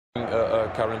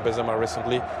Karim Benzema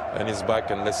recently, and he's back,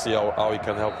 and let's see how he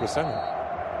can help Cristiano.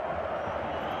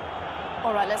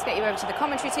 All right, let's get you over to the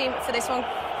commentary team for this one.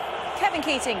 Kevin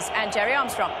Keatings and Jerry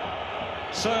Armstrong.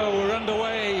 So we're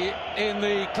underway in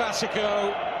the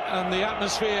Classico, and the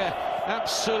atmosphere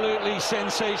absolutely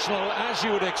sensational, as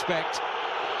you would expect.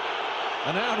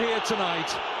 And out here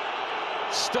tonight,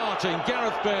 starting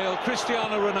Gareth Bale,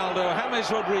 Cristiano Ronaldo,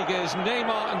 James Rodriguez,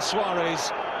 Neymar and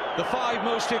Suarez, the 5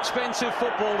 most expensive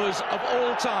footballers of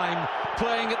all time,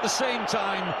 playing at the same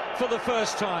time for the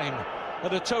first time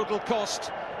at a total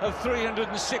cost of £367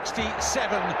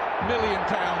 million.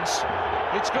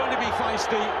 It's going to be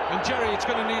feisty, and Jerry, it's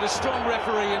going to need a strong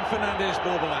referee in Fernandez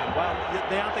Borbalán. Well,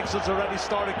 the antics has already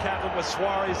started, Kevin, with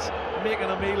Suarez making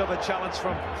a meal of a challenge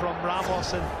from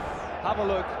Ramos, and have a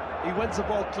look. He wins the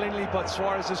ball cleanly, but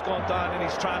Suarez has gone down, and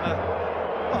he's trying to,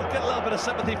 well, get a little bit of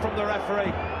sympathy from the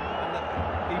referee.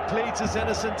 He pleads his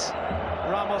innocence,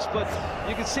 Ramos, but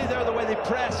you can see there the way they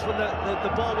press when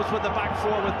the ball was with the back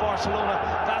four with Barcelona.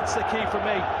 That's the key for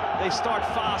me. They start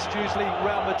fast, usually,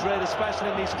 Real Madrid, especially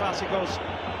in these Clásicos.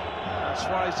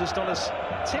 Suarez has done his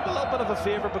team a little bit of a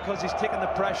favour because he's taken the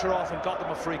pressure off and got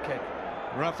them a free kick.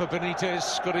 Rafa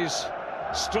Benitez got his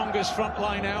strongest front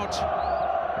line out.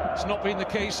 It's not been the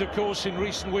case, of course, in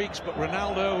recent weeks, but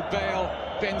Ronaldo, Bale,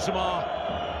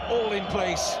 Benzema, all in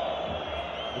place.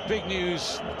 The big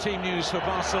news, the team news for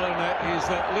Barcelona, is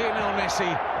that Lionel Messi,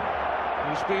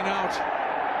 who's been out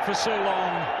for so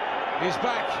long, is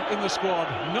back in the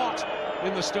squad, not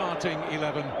in the starting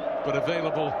 11, but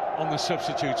available on the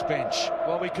substitutes bench.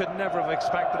 Well, we could never have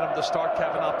expected him to start,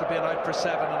 Kevin, after being out for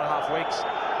 7.5 weeks.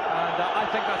 And I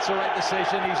think that's the right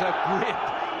decision. He's a great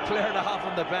player to have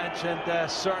on the bench, and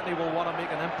certainly will want to make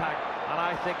an impact. And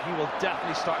I think he will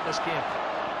definitely start this game.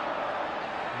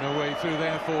 No way through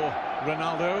there for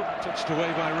Ronaldo, touched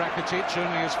away by Rakitic,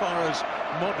 only as far as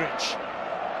Modric.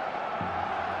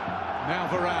 Now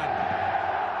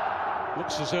Varane.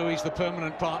 Looks as though he's the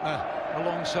permanent partner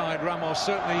alongside Ramos.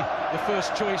 Certainly the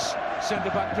first choice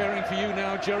centre-back pairing for you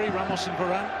now, Jerry, Ramos and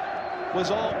Varane.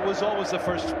 Was always the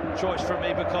first choice for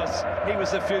me, because he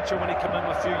was the future when he came in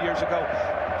a few years ago.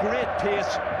 Great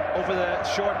pace over the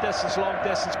short distance, long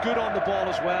distance, good on the ball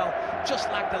as well. Just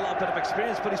lacked a little bit of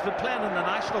experience, but he's been playing in the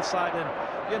national side, and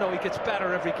you know, he gets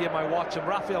better every game I watch him.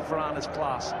 Rafael Varane is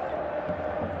class.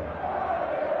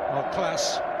 Well,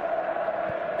 class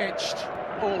etched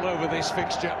all over this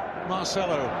fixture.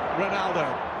 Marcelo, Ronaldo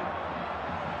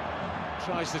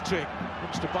tries the trick,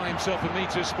 looks to buy himself a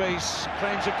metre of space,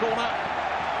 claims a corner.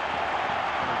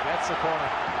 He gets the corner.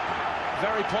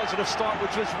 Very positive start,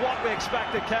 which was what we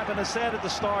expected. Kevin has said at the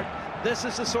start, this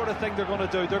is the sort of thing they're going to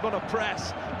do. They're going to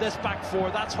press this back four.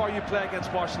 That's how you play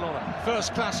against Barcelona.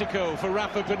 First Clásico for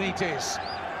Rafa Benitez,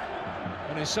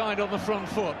 and his side on the front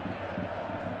foot.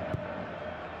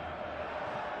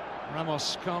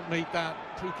 Ramos can't meet that.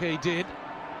 Piqué did.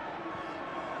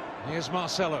 Here's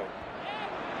Marcelo.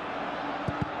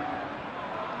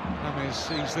 James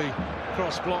sees the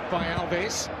cross blocked by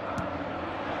Alves.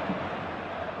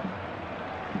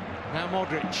 Now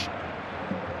Modric.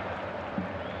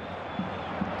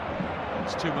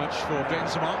 It's too much for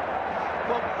Benzema.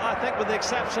 Well, I think with the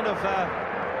exception of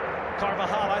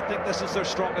Carvajal, I think this is their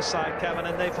strongest side, Kevin,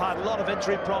 and they've had a lot of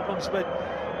injury problems, but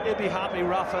he'll be happy,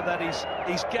 Rafa, that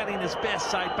he's getting his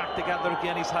best side back together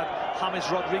again. He's had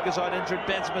James Rodriguez out injured,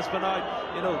 Benzema's been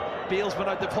out, you know, Bale's been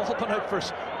out, they've all been out for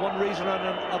one reason or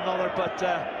another, but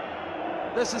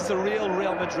this is the real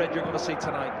Real Madrid you're going to see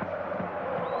tonight.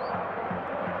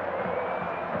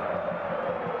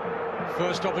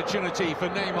 First opportunity for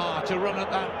Neymar to run at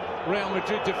that Real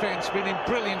Madrid defence. Been in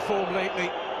brilliant form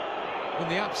lately. In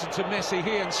the absence of Messi,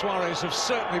 he and Suarez have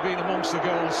certainly been amongst the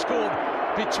goals. Scored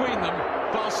between them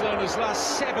Barcelona's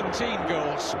last 17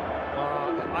 goals.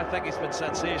 I think he's been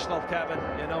sensational, Kevin.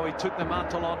 You know, he took the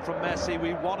mantle on from Messi.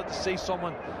 We wanted to see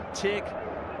someone take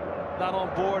that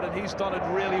on board, and he's done it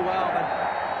really well.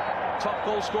 And top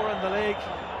goal scorer in the league.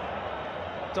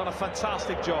 Done a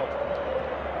fantastic job.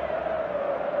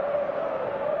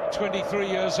 23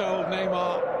 years old,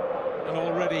 Neymar, and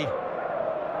already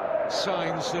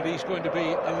signs that he's going to be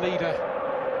a leader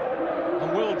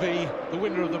and will be the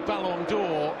winner of the Ballon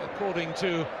d'Or, according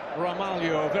to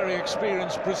Ramalho, a very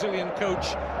experienced Brazilian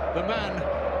coach, the man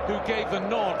who gave the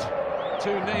nod to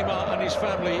Neymar and his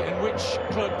family in which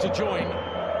club to join.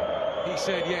 He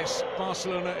said, yes,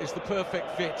 Barcelona is the perfect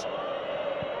fit,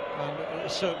 and it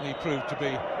certainly proved to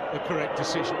be the correct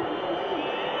decision.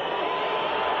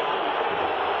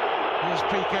 Here's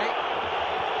Piqué.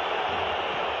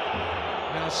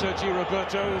 Now Sergio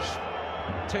Roberto's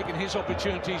taken his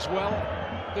opportunities well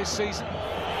this season.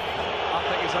 I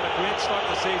think He's had a great start to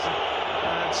the season,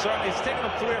 and certainly it's taken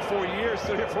him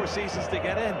 3 or 4 seasons to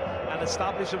get in and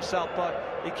establish himself,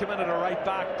 but he came in at a right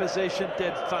back position,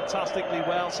 did fantastically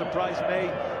well, surprised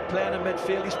me, playing in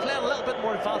midfield. He's playing a little bit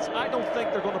more advanced. I don't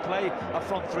think they're going to play a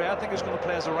front three. I think he's going to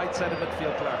play as a right-sided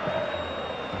midfield player.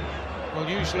 Well,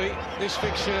 usually this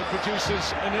fixture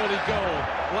produces an early goal.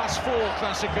 Last 4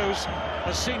 Clásicos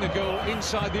has seen a goal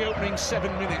inside the opening 7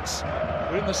 minutes.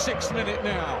 We're in the 6th minute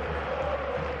now.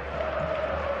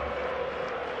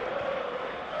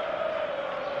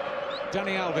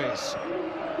 Dani Alves,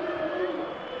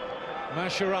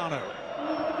 Mascherano,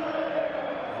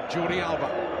 Jordi Alba.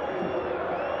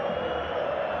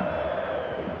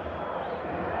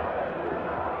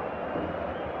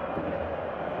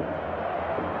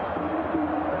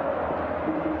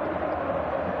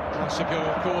 Clásico,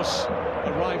 of course,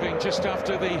 arriving just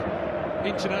after the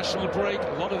international break.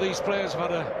 A lot of these players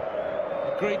have had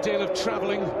a great deal of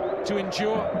travelling to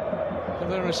endure for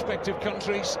their respective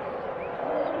countries.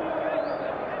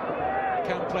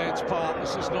 Can play its part.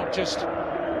 This is not just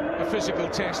a physical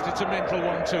test, it's a mental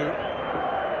one too.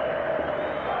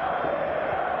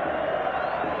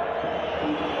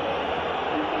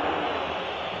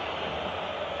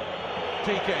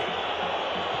 Piqué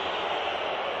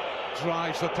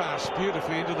drives the pass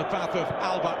beautifully into the path of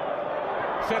Alba.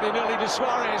 Fed in early to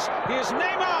Suarez. Here's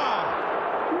Neymar.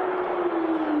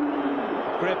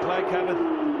 Great play,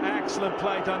 Kevin. Excellent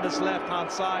play down this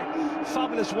left-hand side.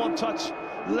 Fabulous one-touch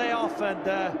layoff, and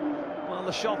well,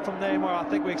 the shot from Neymar, I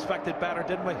think we expected better,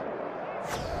 didn't we?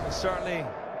 Certainly,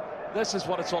 this is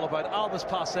what it's all about. Alba's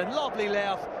pass in, lovely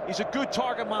layoff. He's a good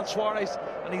target man, Suarez,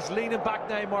 and he's leaning back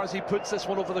Neymar as he puts this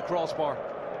one over the crossbar.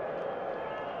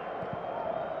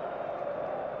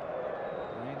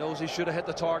 He knows he should have hit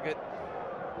the target.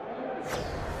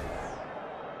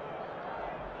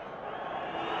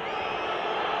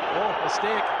 Oh,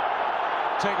 mistake.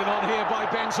 Taken on here by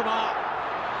Benzema.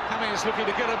 James looking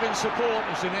to get up in support.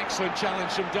 It's an excellent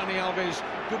challenge from Dani Alves.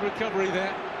 Good recovery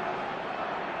there.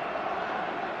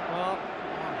 Well,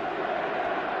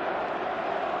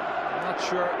 I'm not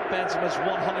sure Benzema's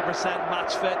 100%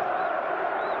 match fit.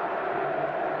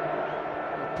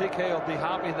 Piqué will be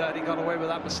happy that he got away with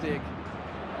that mistake.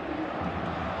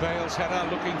 Bale's header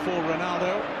looking for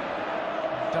Ronaldo.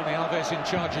 Dani Alves in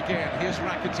charge again. Here's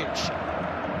Rakitic.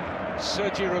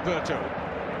 Sergio Roberto.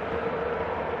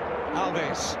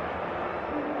 Alves.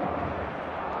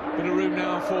 Bit of room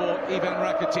now for Ivan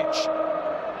Rakitic.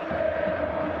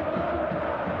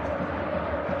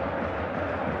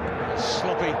 A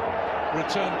sloppy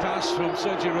return pass from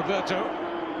Sergio Roberto.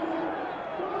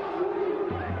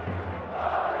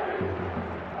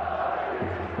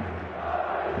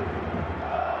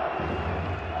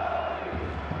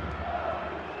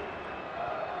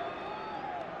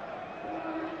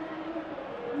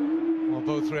 Well,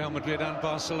 both Real Madrid and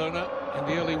Barcelona in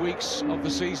the early weeks of the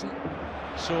season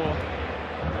saw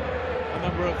a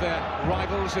number of their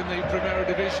rivals in the Primera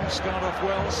Division start off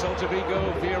well. Celta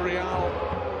Vigo, Villarreal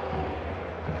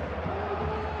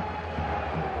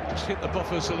just hit the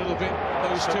buffers a little bit,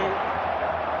 those two.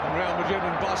 And Real Madrid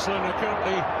and Barcelona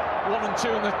currently 1 and 2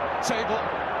 in the table,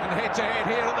 and head-to-head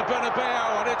here at the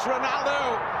Bernabeu, and it's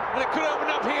Ronaldo, and it could open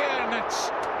up here, and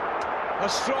it's a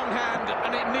strong hand,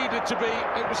 and it needed to be.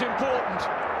 It was important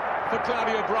for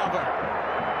Claudio Bravo.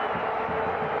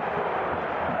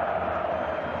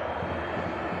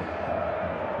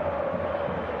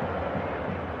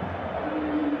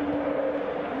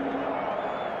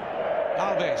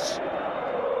 Alves.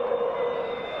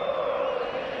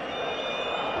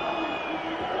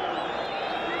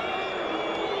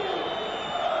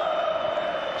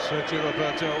 Sergio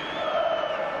Roberto.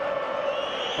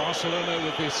 Barcelona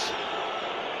with this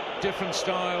different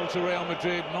style to Real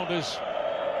Madrid, not as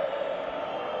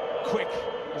quick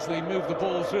as they move the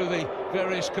ball through the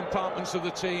various compartments of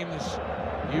the team. This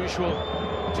usual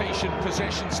patient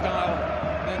possession style,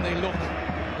 and then they look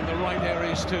in the right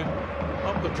areas to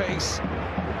up the pace in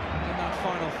that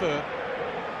final third.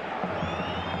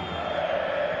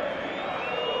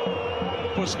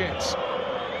 Busquets.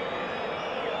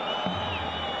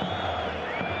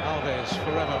 Alves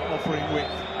forever offering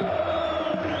width.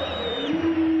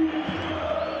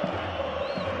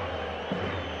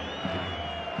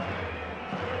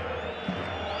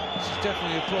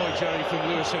 Definitely a ploy, Jerry, from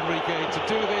Luis Enrique to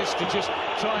do this, to just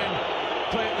try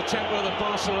and play at the tempo that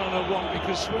Barcelona want,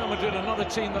 because Real Madrid are not a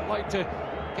team that like to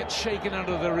get shaken out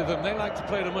of their rhythm. They like to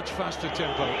play at a much faster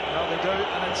tempo. No, they do,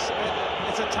 and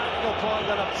it's a tactical ploy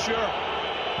that I'm sure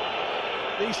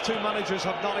these two managers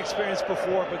have not experienced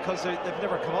before, because they've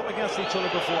never come up against each other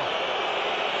before.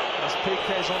 As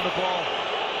Piqué's on the ball.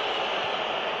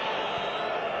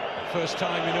 First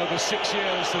time in over 6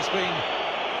 years there's been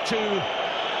 2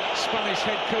 Spanish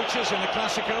head coaches in the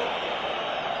Clásico.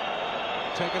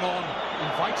 Taken on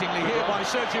invitingly here by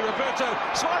Sergio Roberto.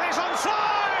 Suarez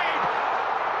onside!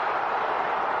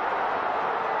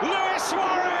 Luis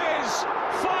Suarez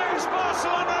fires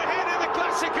Barcelona ahead in the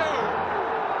Clásico.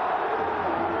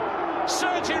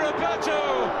 Sergio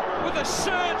Roberto with a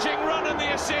surging run and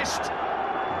the assist.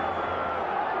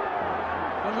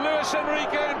 And Luis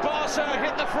Enrique and Barca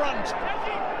hit the front.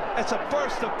 It's a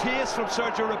burst of pace from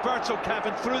Sergio Roberto,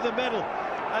 Kevin, through the middle.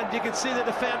 And you can see the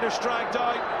defenders dragged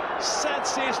out.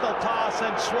 Sensational pass,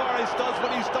 and Suarez does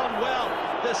what he's done well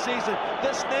this season.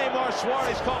 This Neymar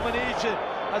Suarez combination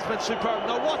has been superb.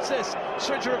 Now watch this,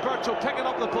 Sergio Roberto picking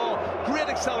up the ball, great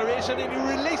acceleration, and he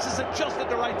releases it just at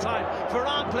the right time.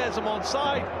 Varane plays him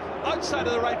onside, outside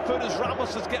of the right foot as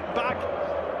Ramos is getting back,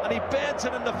 and he bends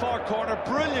it in the far corner.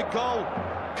 Brilliant goal,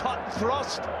 cut and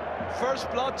thrust. First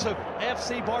blood to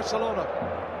FC Barcelona.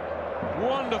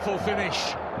 Wonderful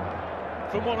finish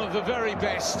from one of the very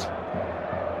best.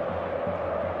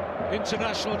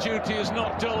 International duty has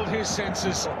not dulled his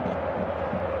senses.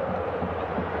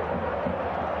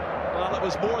 Well, it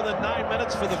was more than 9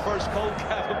 minutes for the first goal,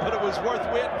 Kevin, but it was worth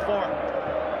waiting for.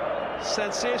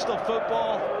 Sensational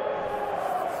football,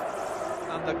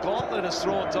 and the gauntlet is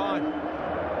thrown down.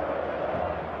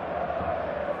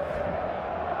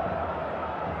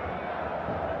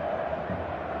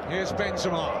 Here's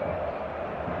Benzema.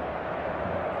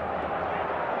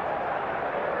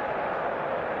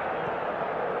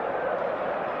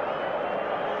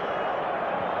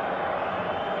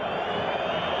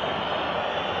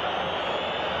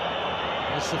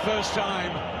 It's the first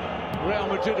time Real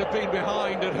Madrid have been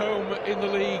behind at home in the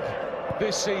league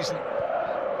this season.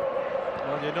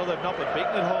 Well, you know they've not been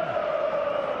beaten at home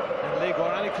in league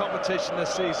or any competition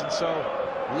this season, so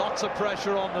lots of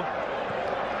pressure on them.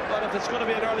 But if it's going to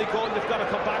be an early goal, you've got to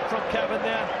come back from, Kevin,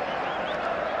 there.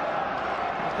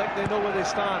 I think they know where they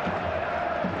stand.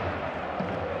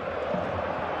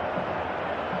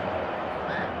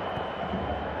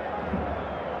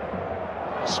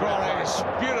 Suarez,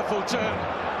 beautiful turn.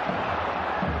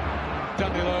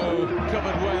 Danilo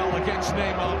covered well against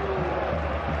Neymar.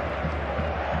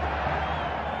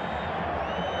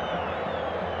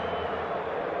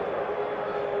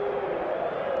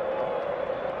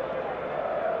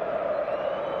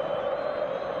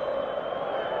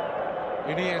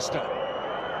 Iniesta.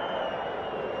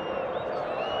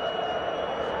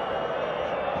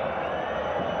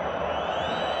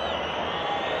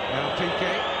 Now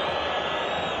Piqué.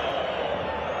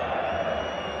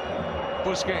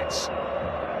 Busquets.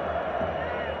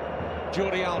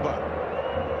 Jordi Alba.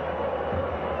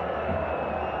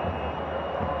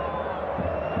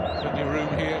 Plenty of room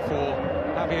here for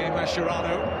Javier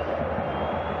Mascherano.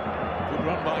 Good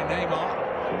run by Neymar.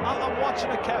 I'm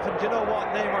watching it, Kevin. Do you know what?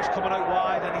 Neymar's coming out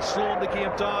wide and he's slowing the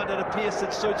game down at a pace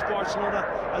that suits Barcelona,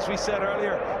 as we said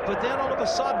earlier. But then all of a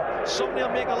sudden, somebody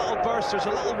will make a little burst. There's a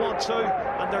little 1-2,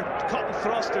 and they're cut and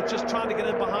thrust. They're just trying to get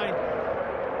in behind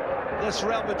this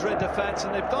Real Madrid defence,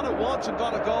 and they've done it once and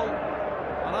got a goal.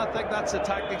 And I think that's the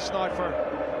tactics now for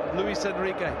Luis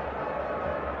Enrique.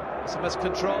 It's a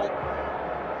miscontrol.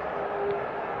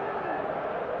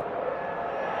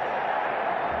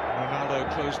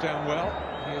 Ronaldo closed down well.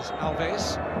 Here's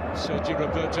Alves, Sergio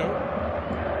Roberto.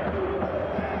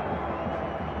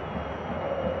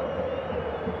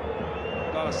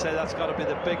 Gotta say, that's got to be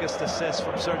the biggest assist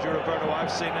from Sergio Roberto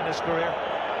I've seen in his career.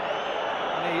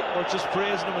 And we're just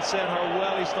praising him and saying how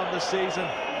well he's done this season.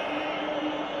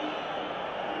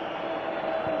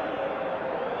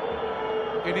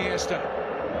 Iniesta.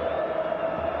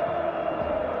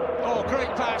 Oh,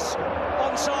 great pass.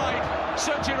 Onside.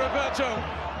 Sergio Roberto.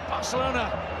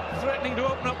 Barcelona threatening to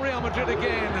open up Real Madrid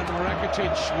again, and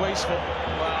Rakitic wasteful.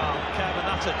 Wow, Kevin,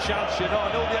 that's a chance, you know.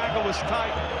 I know the angle was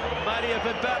tight. Might he have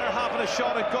been better having a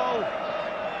shot at goal?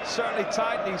 Certainly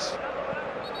tight. He's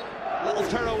little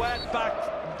pirouette back,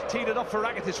 teed it up for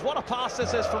Rakitic. What a pass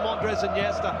this is from Andres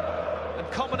Iniesta. And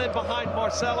coming in behind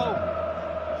Marcelo,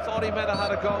 thought he might have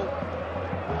had a goal.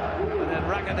 And then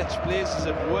Rakitic blazes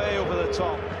it way over the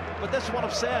top. But this is what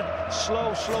I'm saying.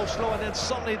 Slow, slow, slow, and then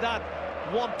suddenly that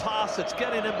one pass, it's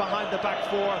getting in behind the back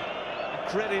four and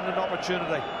creating an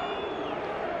opportunity.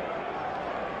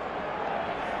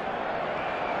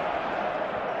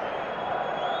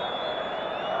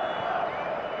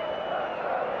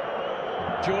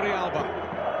 Jordi Alba.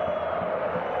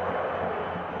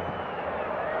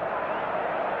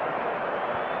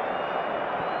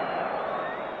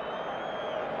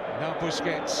 Now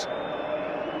Busquets.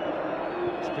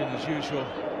 It's been his usual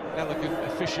elegant,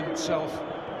 efficient self.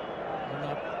 And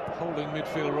that whole holding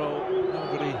midfield role.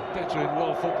 Nobody better in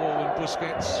world football than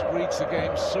Busquets. Reads the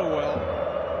game so well.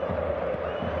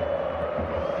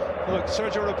 Look,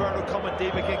 Sergio Roberto coming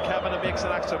deep again, Kevin, and makes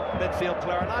an extra midfield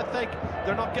player. And I think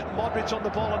they're not getting Modric on the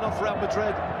ball enough, Real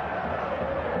Madrid.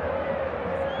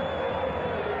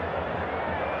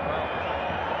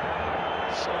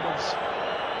 Someone's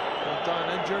gone down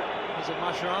injured. Is it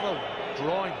Mascherano?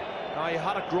 Groin. Now, he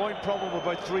had a groin problem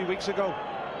about 3 weeks ago.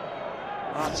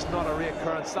 That's not a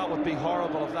reoccurrence. That would be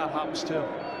horrible if that happens to him.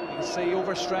 You can see he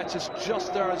overstretches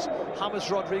just there as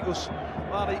James Rodriguez.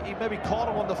 Well, he maybe caught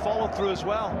him on the follow-through as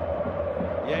well.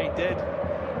 Yeah, he did.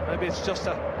 Maybe it's just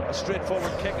a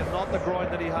straightforward kick and not the groin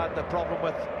that he had the problem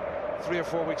with 3 or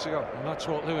 4 weeks ago. And that's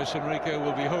what Luis Enrique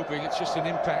will be hoping. It's just an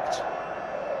impact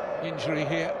injury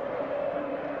here.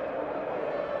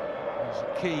 It's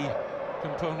a key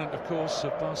component, of course,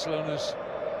 of Barcelona's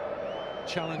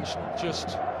challenge, not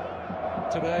just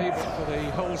today, but for the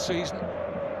whole season.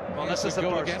 Well, this is the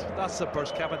burst. Again. That's the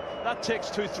burst, Kevin. That takes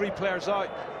 2-3 players out.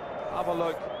 Have a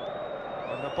look.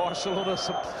 And the Barcelona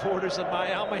supporters in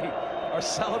Miami are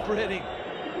celebrating.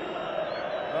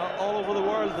 Well, all over the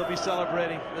world they'll be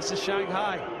celebrating. This is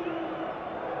Shanghai.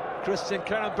 Christian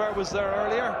Kernenberg was there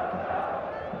earlier.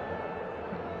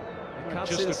 You can't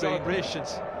see the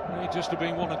celebrations. Just have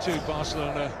been 1 or 2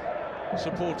 Barcelona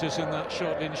supporters in that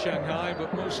shot in Shanghai,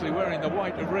 but mostly wearing the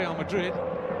white of Real Madrid.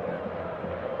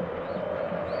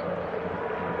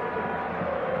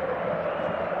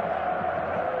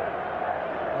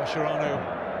 Mascherano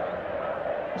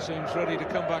seems ready to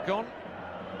come back on.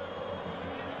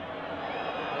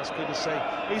 That's good to see.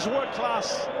 He's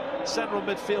world-class central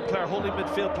midfield player, holding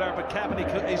midfield player, but Kevin,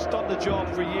 he's done the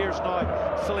job for years now,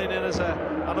 filling in as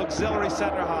an auxiliary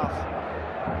centre-half.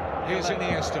 Here's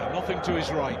Iniesta, nothing to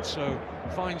his right, so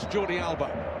finds Jordi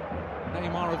Alba.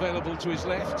 Neymar available to his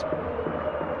left. Well,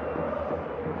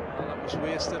 that was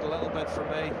wasted a little bit for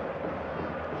me.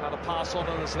 Had a pass on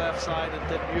his left side and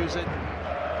didn't use it.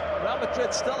 Real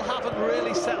Madrid still haven't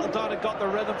really settled down and got the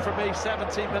rhythm for me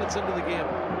 17 minutes into the game.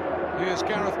 Here's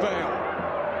Gareth Bale.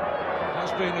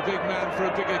 Has been a big man for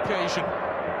a big occasion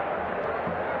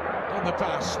in the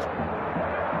past.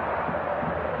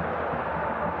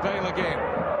 Bale again.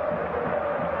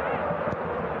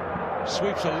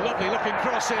 Sweeps a lovely looking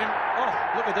cross in. Oh,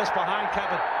 look at this behind,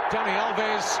 Kevin. Dani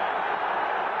Alves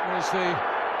was the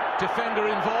defender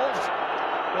involved.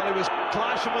 Well, he was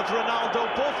clashing with Ronaldo.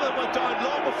 Both of them went down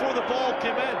long before the ball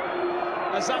came in.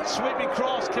 As that sweeping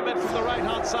cross came in from the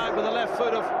right-hand side with the left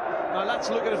foot of... Now, let's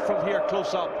look at it from here,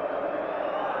 close up.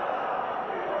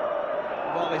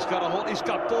 Well, he's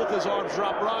got both his arms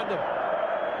wrapped around him.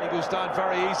 He goes down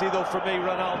very easy, though, for me,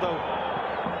 Ronaldo.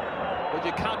 But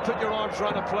you can't put your arms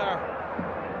around a player.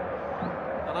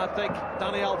 And I think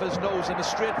Dani Alves knows in a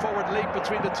straightforward leap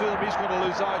between the two of them, he's going to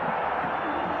lose out.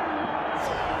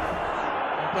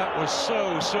 That was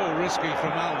so risky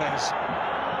from Alves.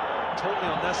 Totally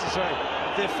unnecessary.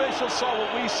 If the officials saw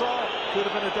what we saw, could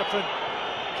have been a different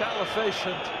kettle of fish.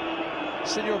 And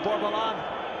Senor Borbalan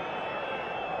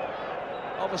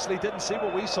obviously didn't see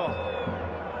what we saw.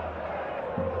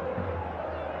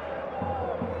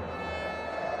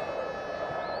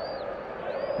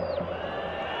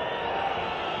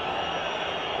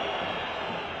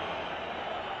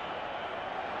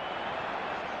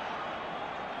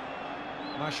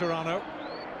 Mascherano,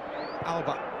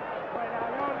 Alba.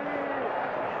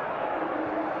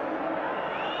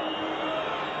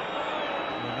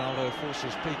 Ronaldo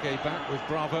forces Piqué back with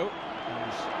Bravo.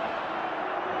 He's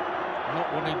not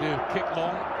wanting to kick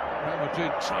long. Real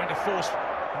Madrid trying to force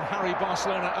and harry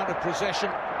Barcelona out of possession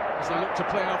as they look to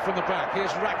play out from the back.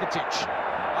 Here's Rakitic.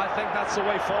 I think that's the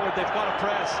way forward. They've got to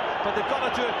press, but they've got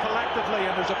to do it collectively.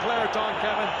 And there's a player down,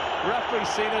 Kevin. Referee's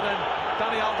seen it, and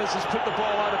Dani Alves has put the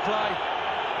ball out of play.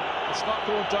 It's not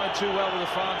going down too well with the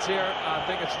fans here. I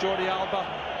think it's Jordi Alba.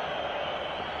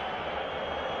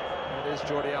 It is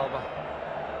Jordi Alba.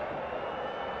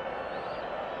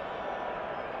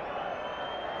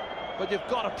 But you've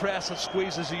got to press and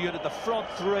squeeze as a unit. The front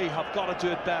three have got to do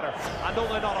it better. I know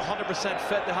they're not 100%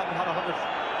 fit. They haven't had 100%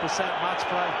 match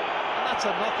play. And that's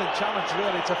a nothing challenge,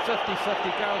 really. It's a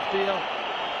 50-50 Gareth Bale.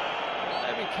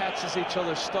 Maybe catches each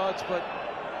other's studs, but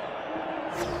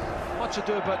much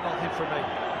ado about nothing for me.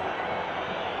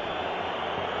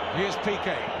 Here's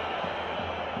Piqué.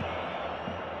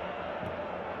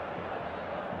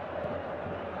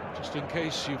 Just in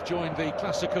case you've joined the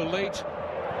Clásico late,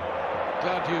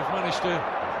 glad you've managed to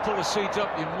pull a seat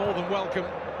up. You're more than welcome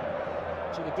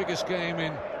to the biggest game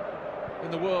in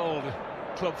the world,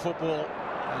 club football.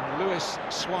 And Luis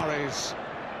Suarez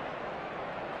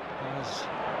has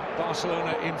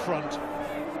Barcelona in front.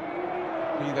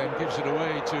 He then gives it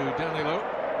away to Danilo.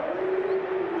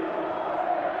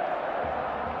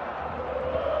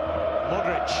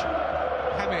 Modric,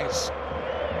 James.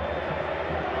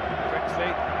 Quick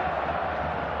feet.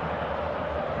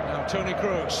 Now Toni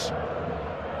Kroos.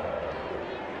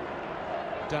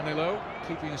 Danilo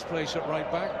keeping his place at right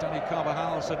back. Dani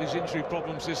Carvajal's had his injury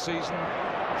problems this season.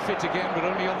 Fit again, but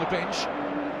only on the bench.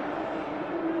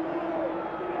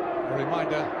 A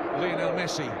reminder, Lionel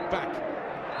Messi back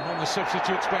and on the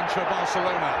substitutes bench for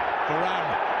Barcelona.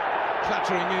 Varane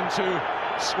clattering into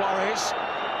Suarez,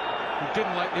 who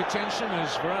didn't like the attention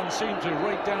as Varane seemed to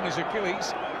rake down his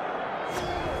Achilles.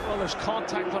 Well, there's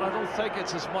contact, but I don't think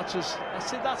it's as much as... I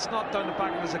see that's not down the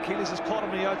back of his Achilles. It's caught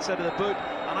him on the outside of the boot.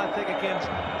 And I think, again,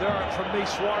 there, for me,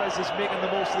 Suarez is making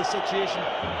the most of the situation.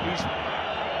 He's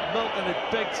milking it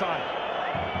big time.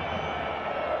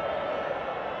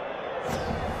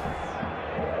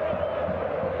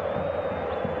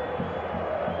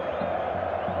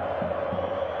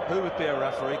 Who would be a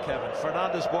referee, Kevin?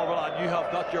 Fernandez Borbalon, you have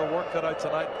got your work cut out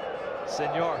tonight,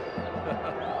 senor.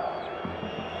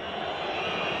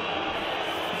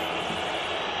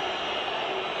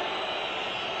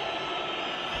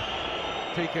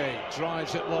 Piqué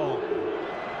drives it long.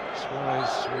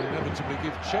 Suarez will inevitably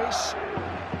give chase.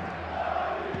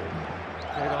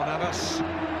 Keylor Navas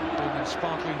doing in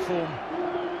sparkling form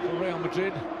for Real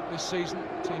Madrid this season.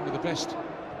 Team with the best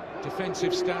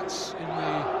defensive stats in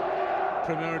the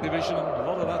Primera Division, and a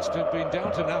lot of that's been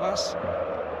down to Navas.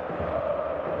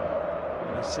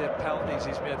 You say penalties,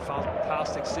 he's made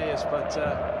fantastic saves, but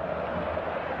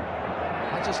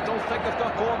I just don't think they've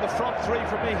got going. The front three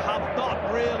for me have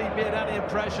not really made any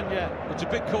impression yet. It's a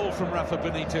big call from Rafa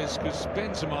Benitez because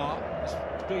Benzema has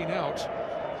been out,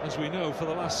 as we know, for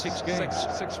the last 6 games.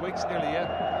 Six weeks nearly,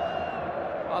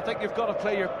 yeah. I think you've got to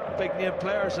play your big name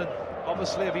players, and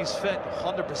obviously if he's fit,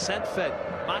 100% fit,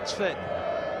 match fit.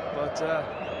 But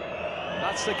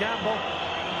that's the gamble.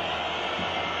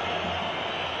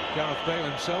 Gareth Bale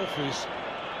himself is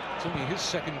only his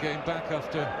second game back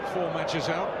after 4 matches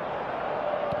out.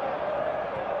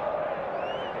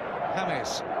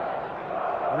 James,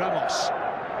 Ramos,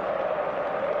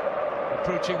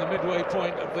 approaching the midway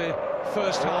point of the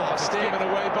first half. It's given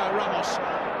away by Ramos,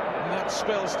 and that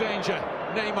spells danger.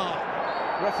 Neymar.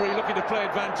 Referee looking to play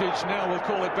advantage. Now we'll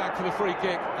call it back for the free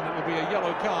kick, and it will be a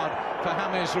yellow card for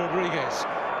James Rodriguez.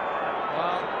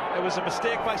 Well, it was a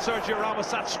mistake by Sergio Ramos.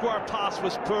 That square pass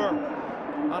was poor,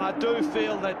 and I do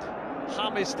feel that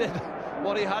James did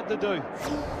what he had to do.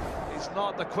 He's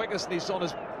not the quickest, and he's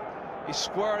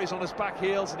square, he's on his back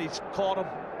heels, and he's caught him.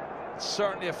 It's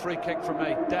certainly a free kick for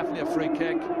me, definitely a free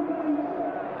kick.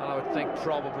 And I would think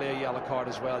probably a yellow card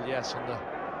as well, yes,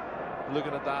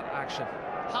 looking at that action.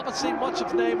 Haven't seen much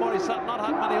of Neymar. He's not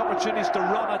had many opportunities to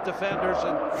run at defenders,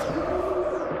 and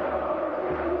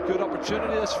good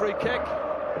opportunity, this free kick.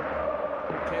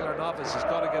 Keylor Navas has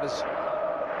got to get his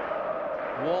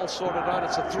wall sorted out.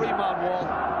 It's a 3-man wall.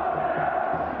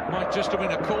 Might just have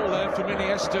been a call there from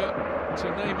Iniesta to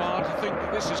Neymar to think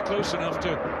that this is close enough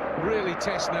to really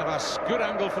test Navas. Good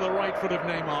angle for the right foot of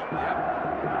Neymar. Yep.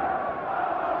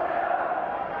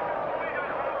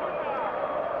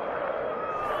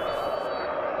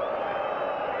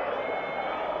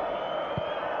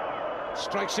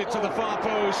 Strikes it to the far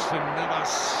post, and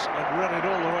Navas had read it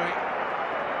all the way.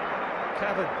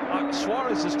 Kevin,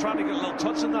 Suarez is trying to get a little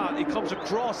touch on that. He comes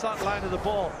across that line of the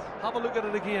ball. Have a look at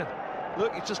it again.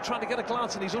 Look, he's just trying to get a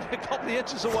glance, and he's only a couple of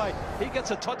inches away. He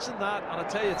gets a touch on that, and I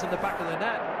tell you, it's in the back of the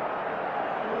net.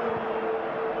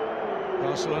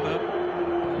 Barcelona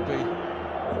will be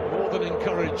more than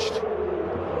encouraged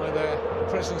by their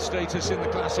present status in the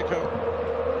Clásico.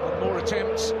 On more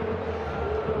attempts.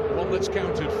 One that's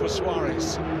counted for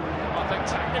Suarez. I think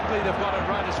technically they've got it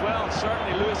right as well.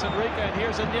 Certainly Luis Enrique, and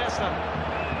here's Iniesta.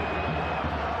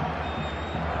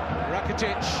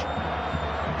 Rakitic.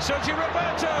 Sergio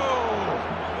Roberto!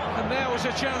 And there was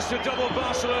a chance to double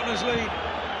Barcelona's lead.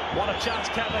 What a chance,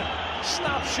 Kevin.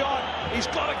 Snapshot. He's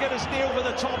got to get his knee over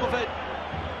the top of it.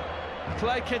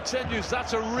 Play continues.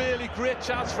 That's a really great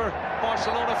chance for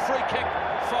Barcelona. Free kick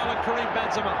following Karim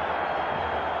Benzema.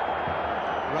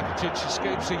 Rakitic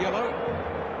escapes a yellow.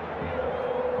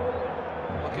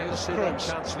 Okay, let's see that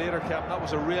chance later, Kevin. That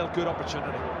was a real good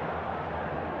opportunity.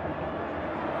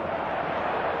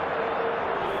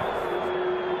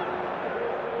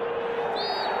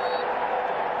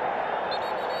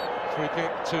 Free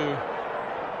kick to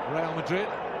Real Madrid.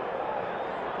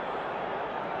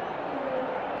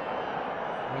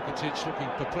 Rakitic looking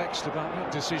perplexed about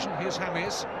that decision. Here's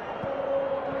James.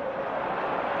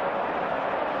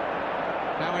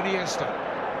 Now Iniesta.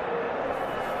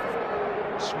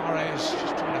 Suarez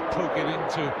just trying to poke it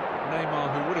into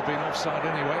Neymar, who would have been offside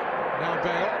anyway. Now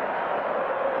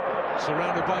Bale,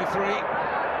 surrounded by three.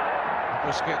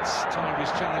 Busquets timed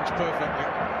his challenge perfectly.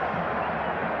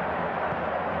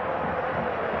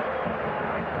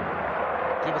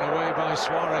 Given away by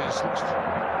Suarez. Looks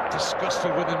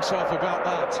disgusted with himself about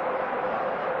that.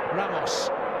 Ramos,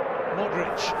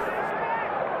 Modric.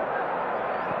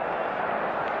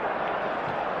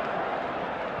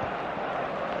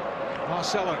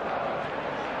 Marcelo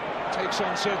takes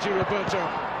on Sergio Roberto.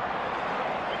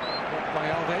 Blocked by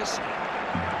Alves.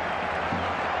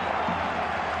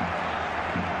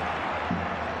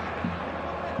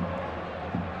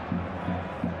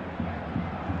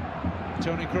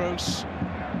 Toni Kroos.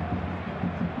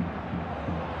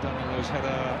 Danilo's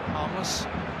header harmless.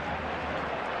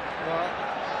 Well,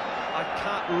 I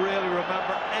can't really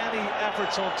remember any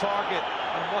efforts on target.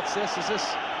 And what's this? Is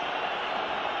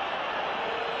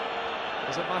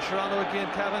it Mascherano again,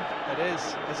 Kevin? It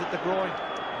is. Is it the groin?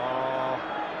 Oh,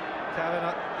 Kevin,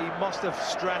 he must have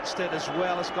stretched it as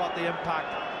well as got the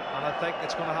impact. And I think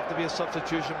it's going to have to be a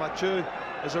substitution. Mach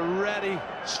is already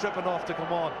stripping off to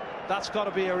come on. That's got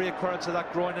to be a reoccurrence of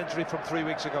that groin injury from 3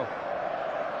 weeks ago.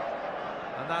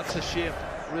 And that's a shame,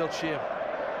 real shame.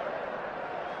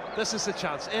 This is the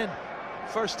chance. In.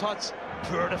 First touch,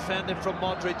 poor defending from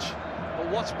Modric. But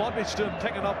what's Modric doing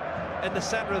picking up in the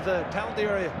centre of the penalty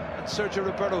area? And Sergio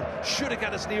Roberto should have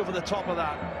got his knee over the top of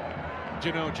that. Do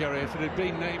you know, Jerry, if it had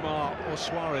been Neymar or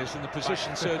Suarez in the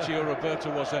position Sergio Roberto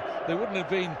was there, they wouldn't have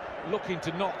been looking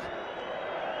to knock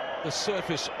the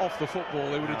surface off the football.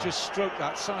 They would have just stroked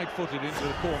that side-footed into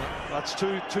the corner. That's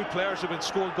two players who've been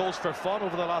scoring goals for fun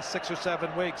over the last 6 or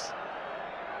 7 weeks.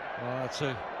 Well, that's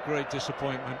a great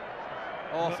disappointment.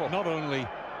 Awful. Not only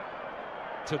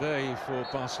today for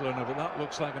Barcelona, but that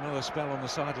looks like another spell on the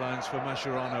sidelines for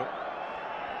Mascherano.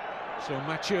 So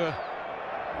Mathieu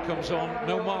comes on.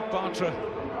 No Marc Bartra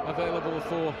available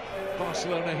for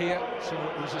Barcelona here. So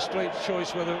it was a straight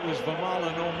choice whether it was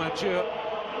Vermaelen or Mathieu.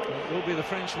 It will be the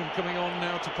Frenchman coming on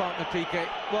now to partner Piqué.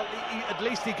 Well, at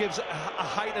least he gives a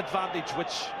height advantage,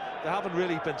 which they haven't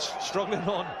really been struggling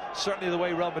on, certainly the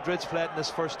way Real Madrid's played in this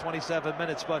first 27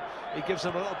 minutes, but he gives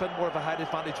them a little bit more of a height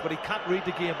advantage, but he can't read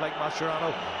the game like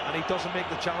Mascherano, and he doesn't make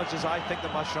the challenges I think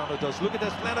that Mascherano does. Look at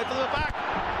this, playing out from the back.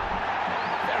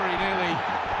 Very nearly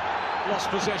lost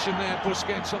possession there.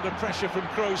 Busquets under pressure from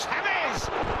Kroos. James!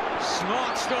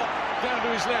 Smart stop down to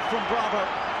his left from Bravo.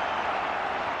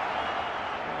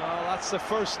 Well, that's the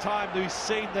first time that we've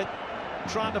seen that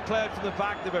trying to play it from the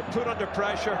back, they were put under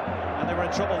pressure and they were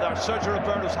in trouble there. Sergio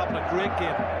Roberto's having a great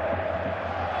game.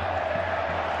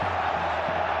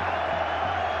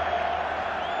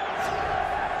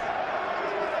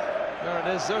 There it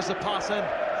is, there's the pass in.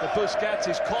 The Busquets,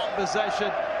 he's caught in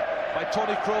possession by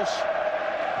Toni Kroos.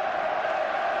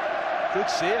 Good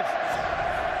save.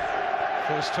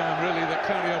 First time really that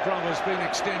Claudio Bravo's been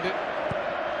extended.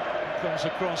 Comes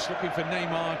across looking for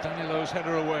Neymar. Danilo's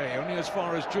header away, only as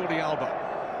far as Jordi Alba.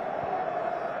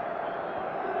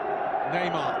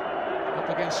 Neymar up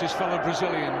against his fellow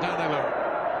Brazilian, Danilo.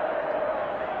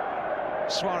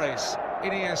 Suarez,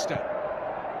 Iniesta.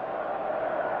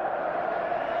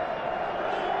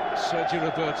 Sergio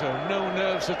Roberto, no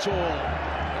nerves at all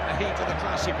in the heat of the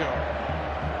Clásico.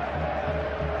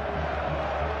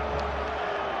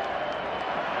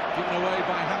 Given away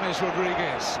by James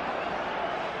Rodriguez.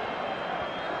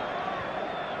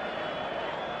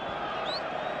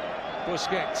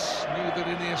 Busquets knew that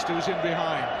Iniesta was in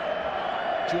behind.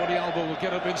 Jordi Alba will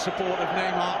get up in support of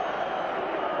Neymar.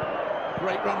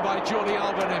 Great run by Jordi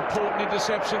Alba, an important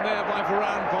interception there by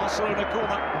Varane. Barcelona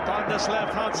corner. Down this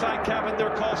left-hand side, Kevin,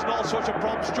 they're causing all sorts of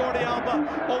problems. Jordi Alba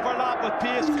overlap with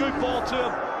pace, good ball to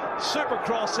him. Super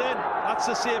cross in, that's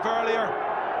the save earlier.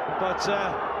 But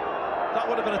that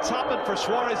would have been a tap-in for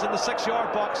Suarez in the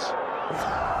 6-yard box.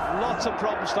 Lots of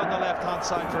problems down the left-hand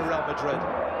side for Real Madrid.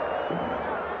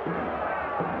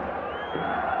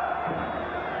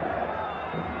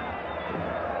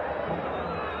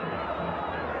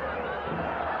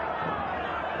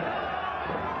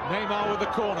 Neymar with the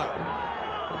corner.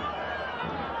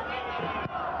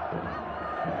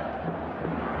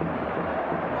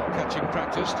 Well, catching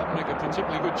practice, didn't make a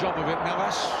particularly good job of it.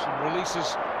 Navas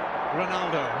releases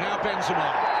Ronaldo. Now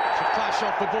Benzema. It's a clash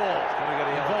off the ball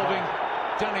involving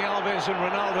Dani Alves and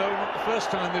Ronaldo. Not the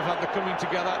first time they've had the coming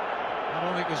together. I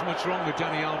don't think there's much wrong with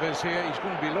Dani Alves here. He's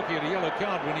going to be looking at a yellow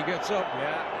card when he gets up.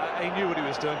 Yeah, he knew what he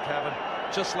was doing, Kevin.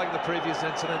 Just like the previous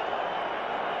incident.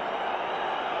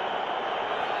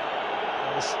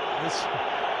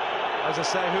 As I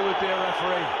say, who would be a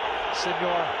referee?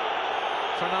 Senor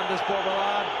Fernandez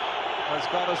Borbalán. has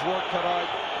got his work cut out.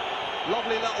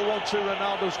 Lovely little 1-2.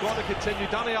 Ronaldo's going to continue.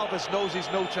 Dani Alves knows he's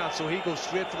no chance, so he goes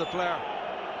straight for the player.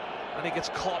 And he gets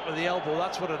caught with the elbow.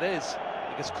 That's what it is.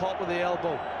 He gets caught with the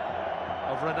elbow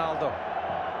of Ronaldo.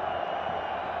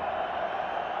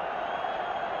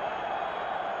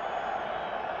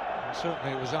 And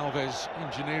certainly it was Alves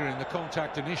engineering the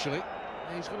contact initially.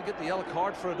 He's going to get the yellow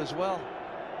card for it as well.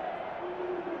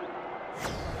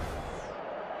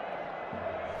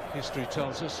 History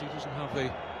tells us he doesn't have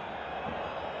the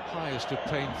highest of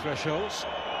pain thresholds.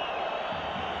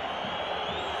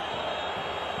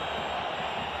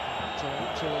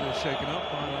 Totally shaken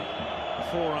up by a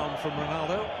forearm from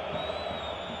Ronaldo.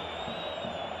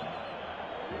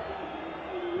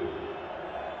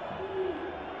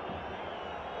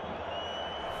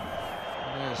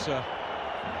 And there's a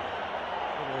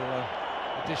little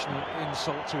additional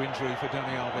insult to injury for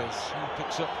Dani Alves. He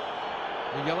picks up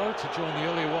the yellow to join the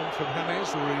earlier one from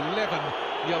James. There were 11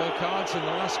 yellow cards in the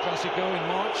last Clásico in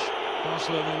March.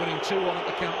 Barcelona winning 2-1 at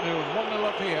the Camp Nou and 1-0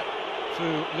 up here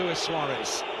through Luis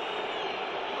Suarez.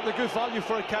 They're good value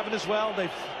for it, Kevin, as well. They've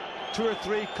 2 or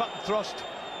 3 cut and thrust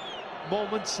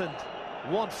moments, and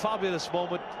one fabulous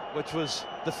moment, which was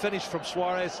the finish from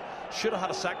Suarez. Should have had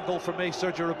a second goal for me.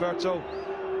 Sergio Roberto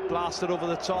blasted over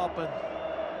the top, and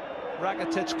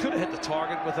Rakitic could have hit the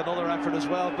target with another effort as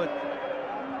well. But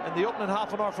in the opening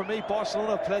half an hour for me,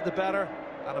 Barcelona played the better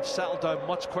and have settled down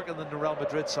much quicker than the Real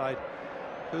Madrid side,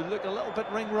 who look a little bit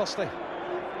ring rusty.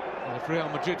 Well, if Real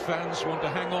Madrid fans want to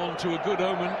hang on to a good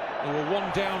omen, they were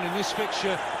 1 down in this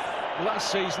fixture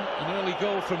last season. An early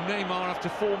goal from Neymar after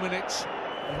 4 minutes,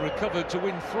 and recovered to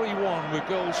win 3-1 with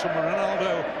goals from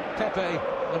Ronaldo, Pepe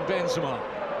and Benzema.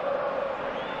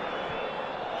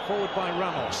 Forward by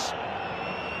Ramos.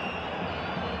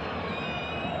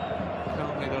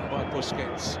 Calmly done by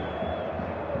Busquets.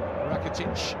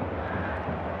 Rakitic.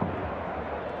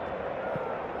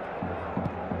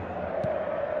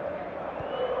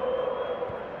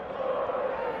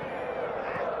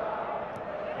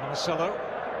 Marcelo.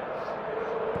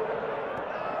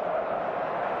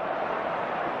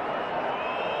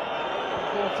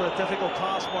 Going for a difficult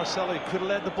pass, Marcelo. He could have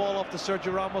led the ball off to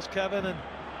Sergio Ramos, Kevin, and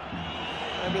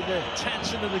maybe the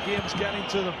tension of the game's getting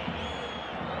to them.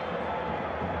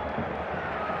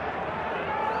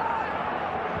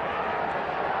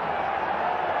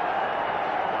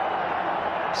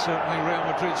 Certainly Real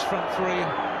Madrid's front three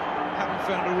haven't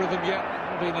found a rhythm yet,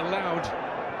 been allowed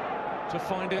to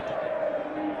find it.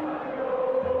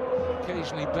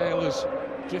 Occasionally Bale has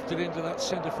drifted into that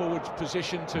centre-forward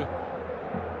position to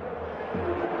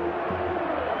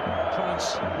try and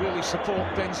really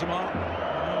support Benzema.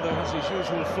 Ronaldo has his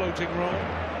usual floating role.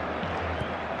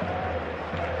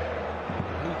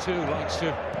 He too likes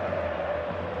to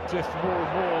drift more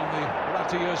and more in the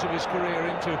latter years of his career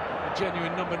into a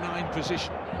genuine number 9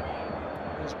 position.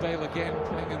 There's Bale again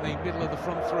playing in the middle of the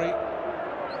front three.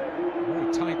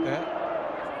 Very tight there.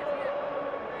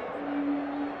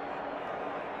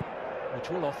 Which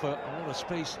will offer a lot of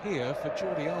space here for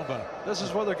Jordi Alba. This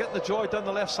is where they're getting the joy down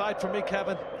the left side for me,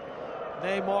 Kevin.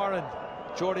 Neymar and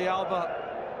Jordi Alba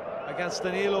against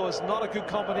Danilo is not a good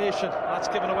combination. That's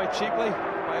given away cheaply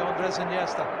by Andres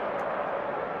Iniesta.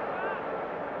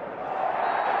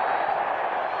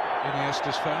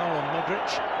 Iniesta's foul on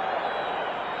Modric.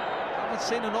 I haven't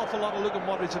seen an awful lot of Luka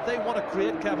Modric. If they want to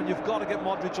create, Kevin, you've got to get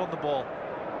Modric on the ball.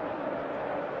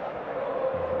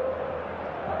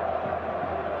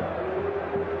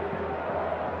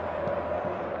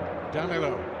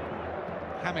 Danilo.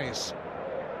 James.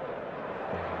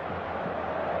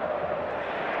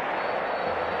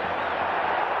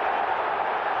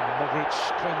 Modric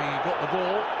claiming he got the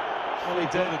ball. Well, he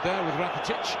did it there with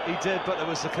Rakitic. He did, but it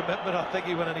was the commitment. I think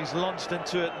he went and he's launched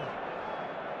into it. And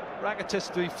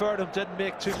Rakitic, to be fair to him, didn't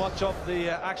make too much of the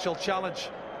actual challenge.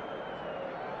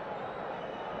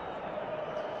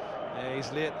 Yeah,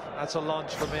 he's late. That's a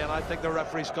launch for me, and I think the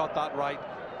referee's got that right.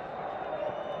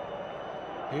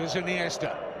 Here's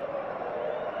Iniesta.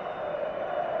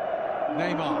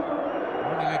 Neymar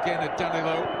running again at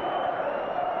Danilo.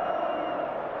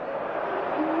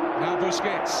 Now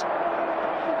Busquets.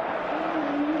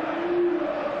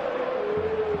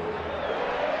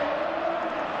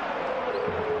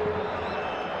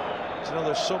 You know,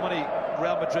 there's so many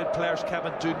Real Madrid players,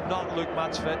 Kevin, do not look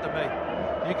match fit to me.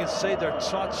 You can see their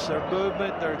touch, their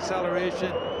movement, their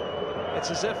acceleration. It's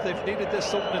as if they've needed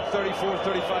this opening 34,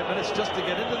 35 minutes just to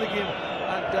get into the game,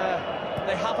 and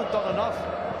they haven't done enough.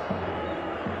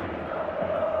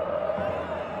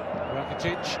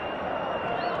 Rakitic.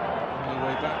 Only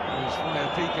way back was via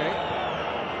Piqué.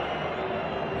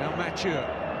 Now Mach.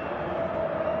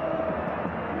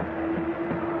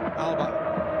 Alba.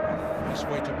 Nice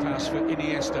way to pass for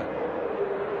Iniesta.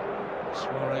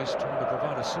 Suarez trying to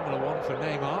provide a similar one for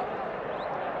Neymar.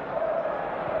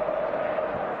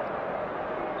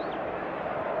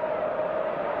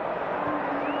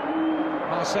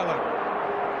 Marcelo.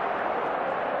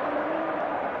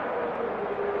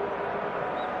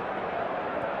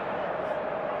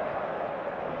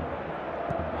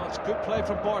 Well, it's good play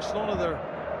from Barcelona there,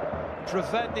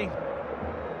 preventing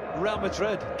Real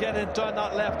Madrid getting down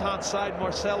that left-hand side.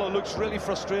 Marcelo looks really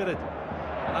frustrated,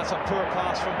 and that's a poor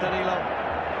pass from Danilo.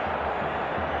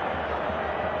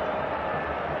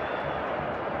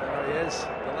 There he is,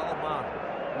 the little man.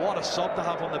 What a sub to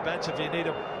have on the bench if you need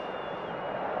him.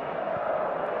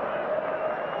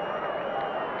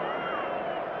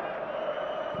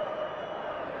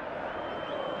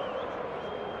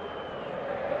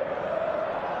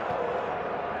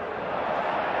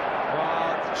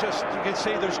 Just, you can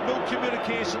see there's no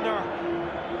communication there.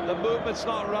 The movement's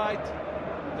not right.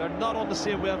 They're not on the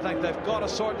same wavelength. They've got to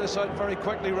sort this out very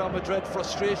quickly, Real Madrid.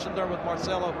 Frustration there with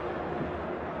Marcelo.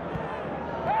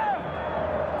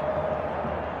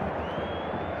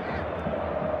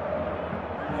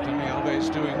 Dani Alves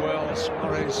doing well.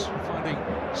 Suarez finding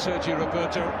Sergio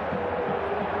Roberto.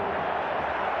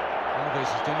 Alves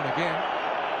is down again.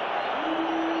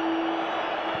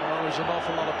 There's an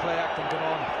awful lot of play acting going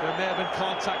on. There may have been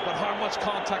contact, but how much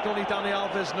contact only Dani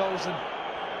Alves knows, and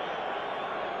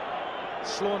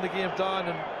slowing the game down.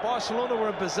 And Barcelona were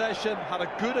in possession, had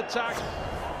a good attack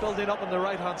building up on the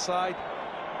right hand side.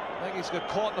 I think he's got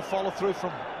caught in the follow through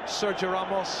from Sergio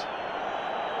Ramos.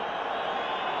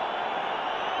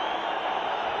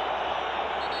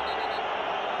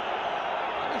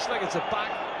 It looks like it's a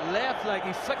back left leg.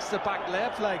 He flicks the back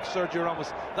left leg, Sergio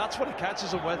Ramos. That's what he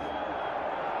catches him with.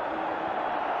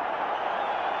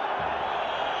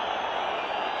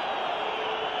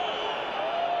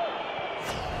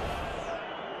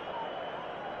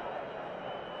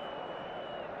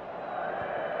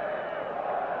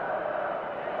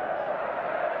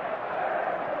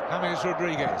 James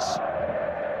Rodriguez.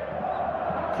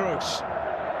 Kroos.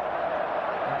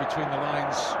 In between the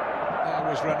lines, there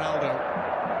was Ronaldo.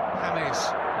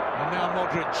 James. And now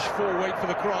Modric. Full weight for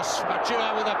the cross. Mach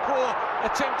with a poor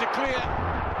attempt to clear.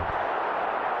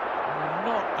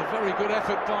 Not a very good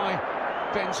effort by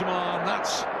Benzema, and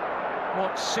that's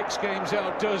what 6 games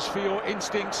out does for your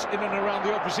instincts in and around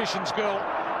the opposition's goal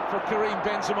for Karim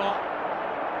Benzema.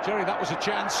 Jerry, that was a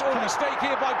chance. Oh, mistake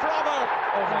here by Bravo.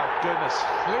 Oh my goodness.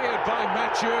 Cleared by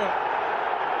Mach. Oh,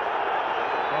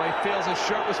 he feels his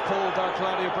shirt was pulled there,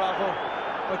 Claudio Bravo.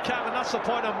 But Kevin, that's the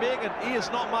point I'm making. He is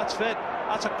not match fit.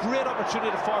 That's a great opportunity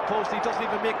to far post. He doesn't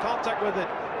even make contact with it,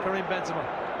 Karim Benzema.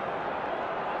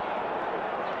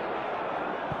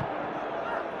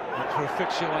 For a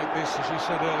fixture like this, as you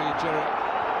said earlier, Jerry,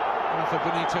 Rafa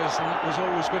Benitez was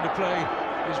always going to play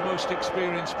his most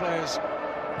experienced players.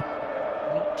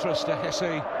 Not trust a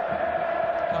Hesse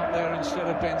out there instead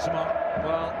of Benzema.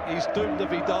 Well, he's doomed if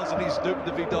he does, and he's doomed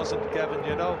if he doesn't, Kevin,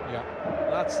 you know? Yeah.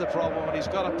 That's the problem, and he's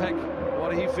got to pick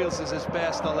what he feels is his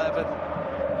best 11.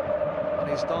 And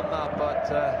he's done that, but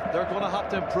they're going to have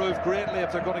to improve greatly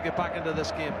if they're going to get back into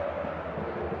this game.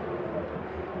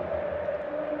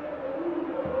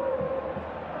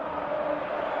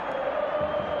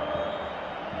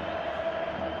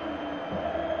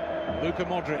 Luka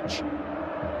Modric.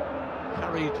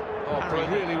 Harried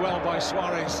really well by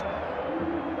Suarez.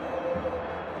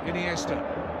 Iniesta.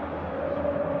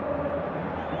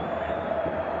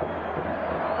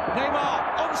 Neymar,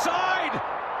 onside!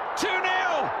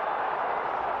 2-0!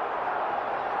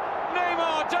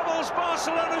 Neymar doubles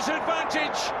Barcelona's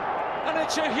advantage, and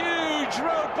it's a huge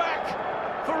road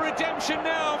back for redemption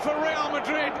now for Real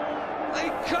Madrid. They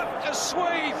cut a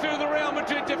swathe through the Real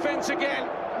Madrid defence again.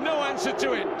 No answer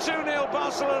to it. 2-0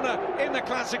 Barcelona in the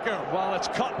Clásico. Well, it's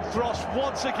cut and thrust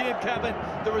once again, Kevin.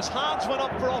 There was hands went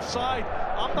up for offside.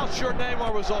 I'm not sure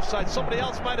Neymar was offside. Somebody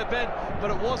else might have been,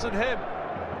 but it wasn't him.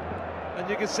 And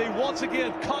you can see once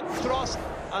again cut and thrust,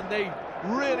 and they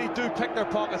really do pick their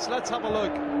pockets. Let's have a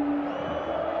look.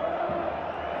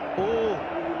 Oh,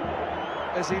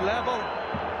 is he level?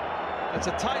 It's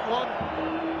a tight one,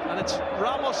 and it's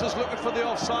Ramos is looking for the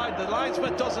offside. The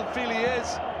linesman doesn't feel he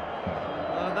is.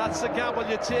 And that's the gamble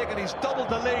you take, and he's doubled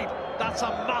the lead. That's a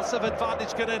massive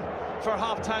advantage getting for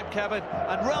half-time, Kevin.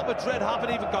 And Real Madrid haven't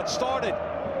even got started.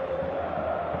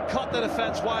 Cut the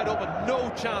defence wide open, no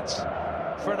chance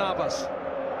for Navas.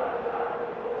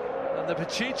 And the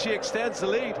Pichichi extends the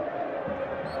lead.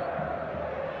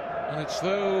 And it's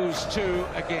those two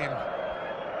again.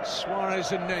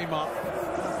 Suarez and Neymar.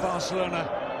 Barcelona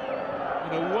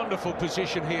in a wonderful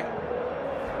position here.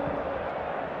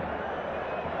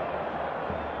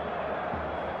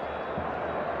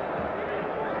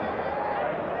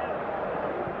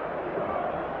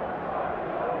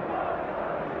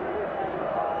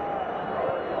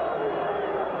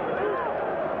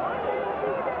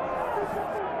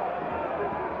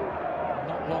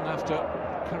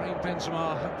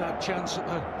 Benzema had that chance at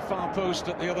the far post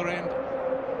at the other end.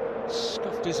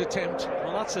 Scuffed his attempt.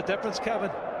 Well, that's the difference,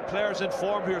 Kevin. Players in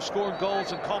form who are scoring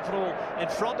goals and comfortable in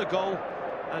front of goal,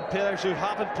 and players who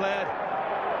haven't played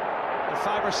in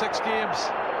 5 or 6 games.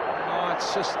 Oh,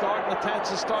 it's just starting, the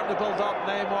tension starting to build up.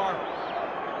 Neymar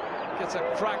gets a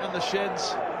crack on the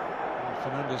shins.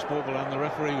 Fernandez Borbal, and the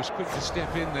referee was quick to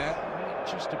step in there.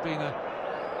 Just to been a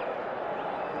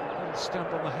little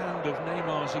stamp on the hand of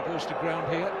Neymar as he goes to ground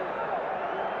here.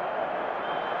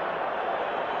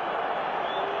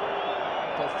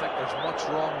 I don't think there's much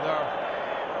wrong there.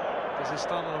 Does he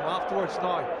stand on him afterwards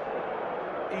now?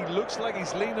 He looks like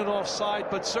he's leaning offside,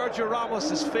 but Sergio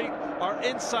Ramos' feet are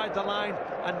inside the line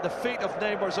and the feet of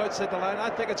Neymar's outside the line. I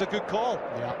think it's a good call.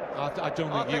 Yeah, I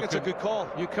don't think it's a good call.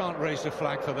 You can't raise the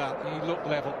flag for that. He looked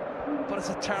level. But it's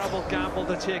a terrible gamble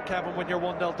to take, Kevin, when you're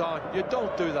 1-0 down. You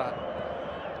don't do that.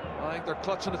 I think they're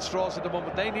clutching at straws at the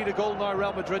moment. They need a goal now,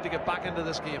 Real Madrid, to get back into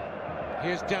this game.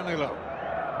 Here's Danilo.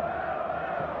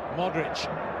 Modric.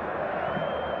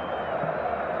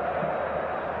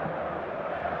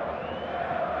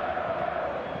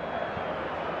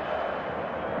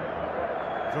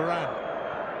 Varane.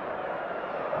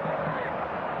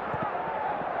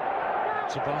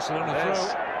 It's a Barcelona throw.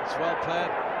 It's well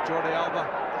played. Jordi Alba.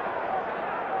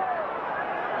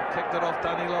 Kicked it off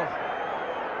Danilo.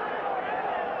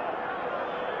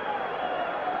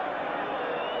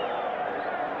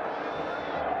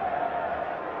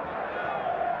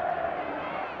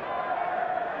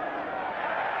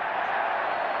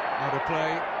 Out of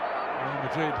play. Real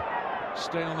Madrid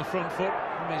stay on the front foot.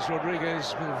 James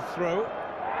Rodriguez with a throw.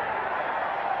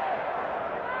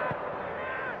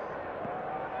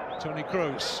 Toni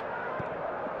Kroos.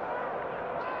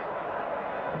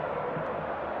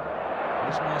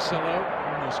 There's Marcelo,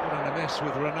 almost got in a mess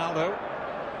with Ronaldo.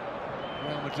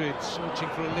 Real Madrid searching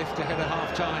for a lift ahead of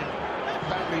half-time.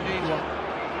 Badly need one.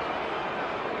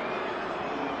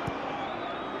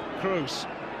 Kroos.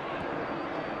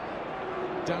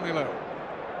 Danilo.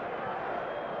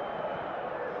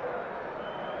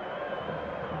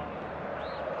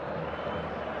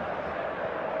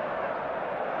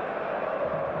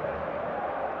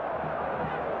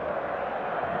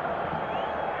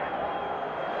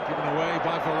 Given away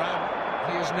by Varane.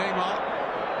 Here's Neymar.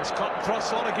 It's cut and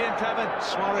thrust on again, Kevin.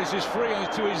 Suarez is free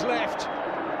to his left.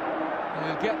 And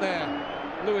he'll get there.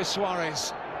 Luis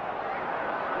Suarez.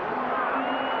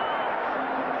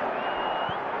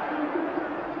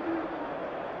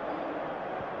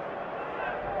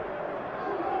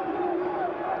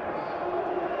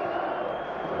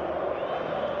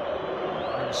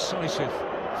 Decisive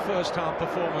first half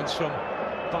performance from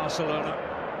Barcelona.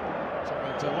 To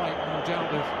the delight, no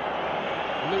doubt, of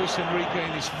Luis Enrique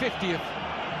in his 50th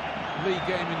league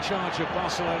game in charge of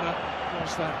Barcelona. Of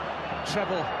course, that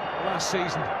treble last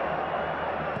season.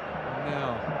 And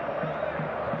now,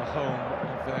 in the home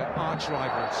of their arch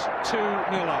rivals.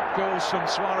 2-0 up. Goals from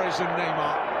Suarez and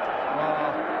Neymar.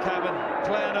 Kevin,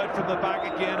 playing out from the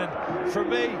back again. And for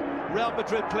me, Real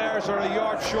Madrid players are a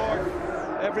yard short.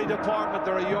 Every department,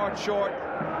 they're a yard short.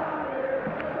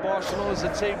 Barcelona's the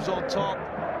team's on top.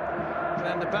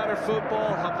 Playing the better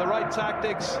football, have the right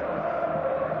tactics.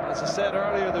 As I said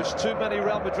earlier, there's too many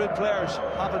Real Madrid players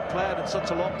haven't played in such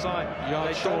a long time.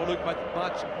 They don't look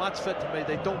match fit to me.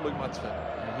 They don't look match fit.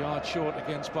 A yard short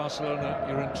against Barcelona,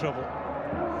 you're in trouble.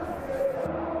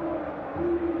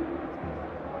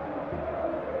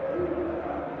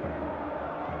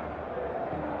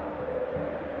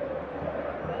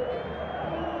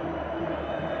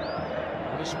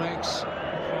 This makes,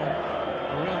 from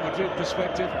a Real Madrid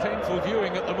perspective, painful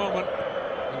viewing at the moment.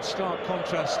 In stark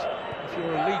contrast, if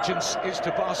your allegiance is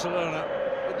to Barcelona.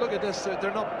 But look at this,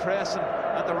 they're not pressing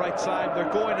at the right time.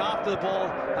 They're going after the ball,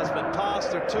 has been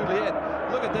passed, they're too late.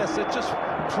 Look at this, they're just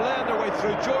playing their way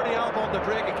through. Jordi Alba on the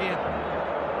break again.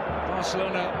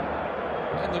 Barcelona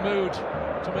in the mood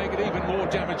to make it even more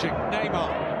damaging.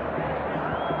 Neymar.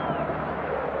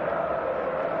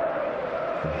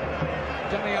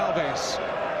 Dani Alves.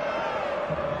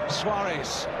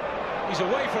 Suarez. He's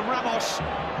away from Ramos.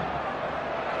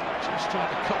 Just trying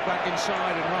to cut back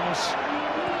inside, and Ramos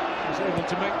was able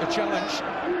to make the challenge.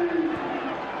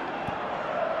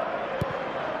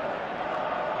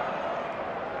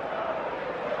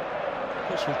 Of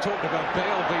course, we've talked about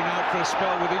Bale being out for a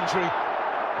spell with injury,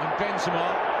 and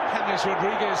Benzema. James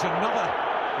Rodriguez, another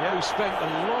who spent a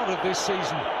lot of this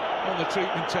season on the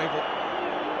treatment table.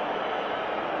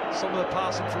 Some of the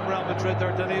passing from Real Madrid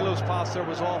there, Danilo's pass there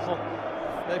was awful.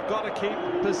 They've got to keep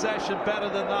possession better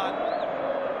than that.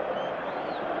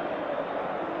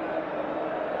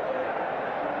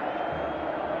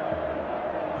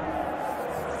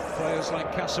 Players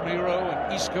like Casemiro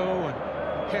and Isco and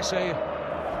Kesse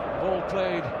all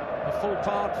played a full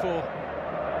part for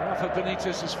Rafa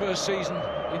Benitez's first season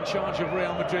in charge of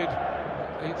Real Madrid.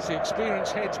 It's the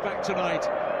experience heads back tonight.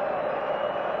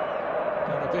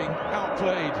 And are being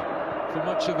outplayed for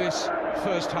much of this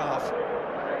first half.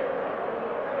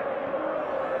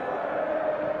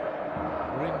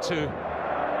 We're into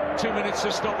 2 minutes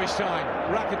of stoppage time.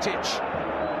 Rakitic.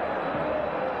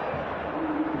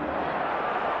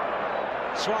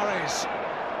 Suarez.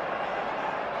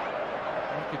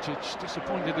 Rakitic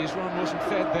disappointed his run wasn't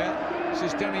fed there. This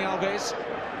is Dani Alves.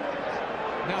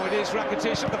 Now it is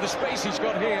Rakitic. Look at the space he's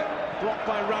got here. Blocked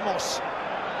by Ramos.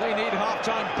 They need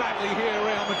half-time badly here,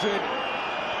 Real Madrid.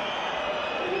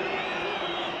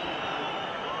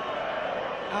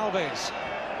 Alves.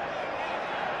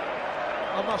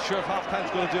 I'm not sure if half-time's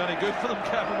going to do any good for them,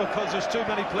 Kevin, because there's too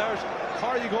many players. How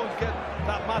are you going to get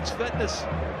that match fitness,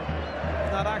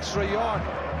 that extra yard?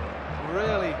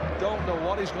 Really don't know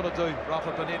what he's going to do,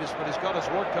 Rafa Benitez, but he's got his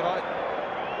work cut out.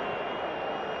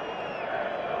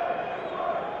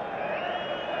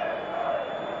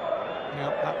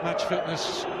 Yeah, that match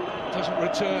fitness doesn't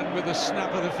return with a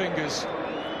snap of the fingers. It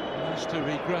has to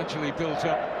be gradually built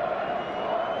up.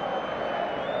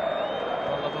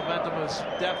 Well, the momentum is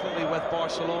definitely with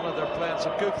Barcelona. They're playing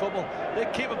some good football. They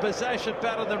keep a possession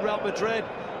better than Real Madrid.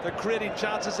 They're creating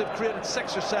chances. They've created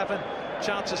 6 or 7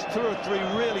 chances, 2 or 3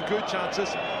 really good chances,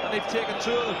 and they've taken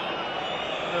 2 of them.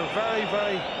 And they're very,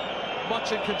 very much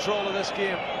in control of this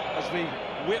game as we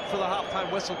wait for the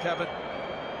half-time whistle, Kevin.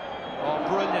 Oh,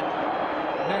 brilliant.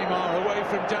 Neymar away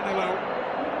from Danilo,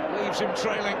 leaves him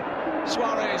trailing.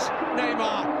 Suarez,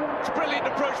 Neymar, it's a brilliant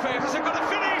approach for him. Has it got to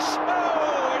finish?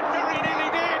 Oh, it very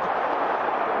nearly did.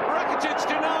 Rakitic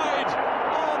denied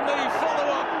on the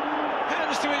follow-up.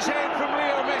 Hands to his head from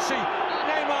Leo Messi.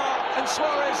 Neymar and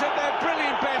Suarez at their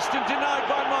brilliant best and denied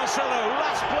by Marcelo.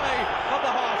 Last play of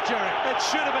the half, Jerry. It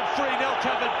should have been 3-0,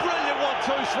 Kevin. Brilliant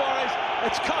 1-2, Suarez.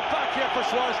 It's cut back here for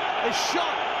Suarez. His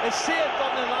shot is saved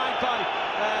on the line by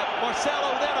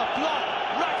Marcelo, then a block.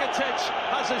 Rakitic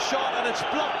has a shot and it's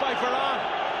blocked by Varane.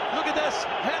 Look at this,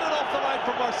 headed off the line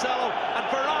from Marcelo, and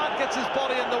Varane gets his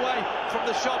body in the way from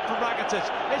the shot from Rakitic.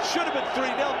 It should have been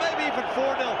 3-0, maybe even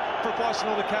 4-0 for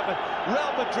Barcelona, Kevin.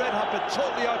 Real Madrid have been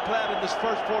totally outplayed in this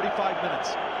first 45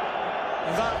 minutes.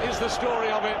 And that is the story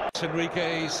of it.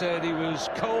 Enrique said he was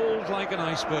cold like an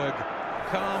iceberg,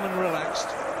 calm and relaxed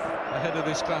ahead of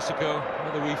this Clásico.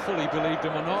 Whether we fully believed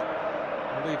him or not,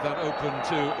 I'll leave that open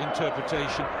to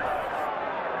interpretation.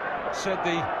 Said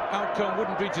the outcome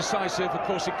wouldn't be decisive. Of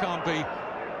course it can't be,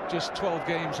 just 12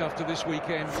 games after this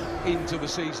weekend into the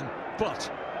season. But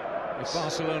if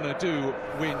Barcelona do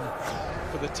win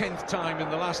for the 10th time in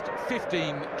the last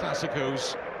 15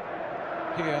 Clásicos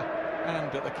here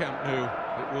and at the Camp Nou,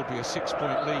 it will be a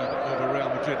 6-point lead over Real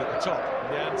Madrid at the top.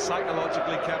 Yeah, and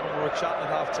psychologically, Kevin, we were chatting at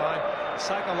half-time,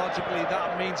 psychologically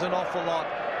that means an awful lot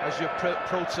as you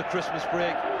approach the Christmas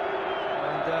break.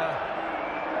 And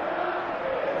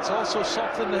it's also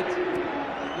something that,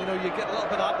 you know, you get a little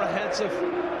bit apprehensive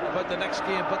about the next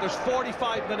game, but there's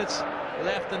 45 minutes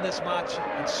left in this match,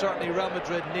 and certainly Real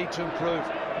Madrid need to improve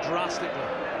drastically.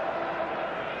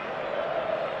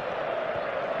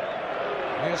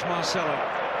 Here's Marcelo.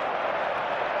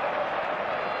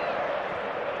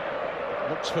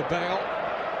 Looks for Bale.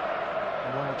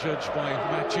 Well judged by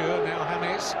Mathieu, now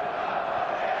James.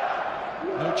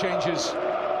 No changes,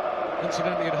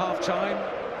 incidentally, at half-time,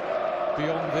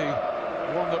 beyond the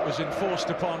one that was enforced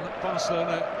upon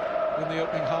Barcelona in the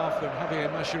opening half. Then Javier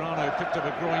Mascherano picked up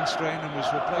a groin strain and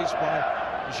was replaced by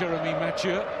Jeremy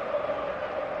Mathieu.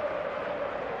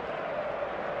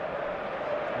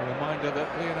 A reminder that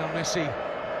Lionel Messi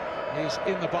is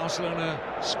in the Barcelona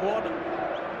squad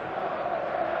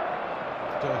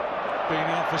after being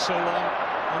out for so long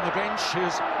on the bench.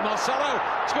 Here's Marcelo.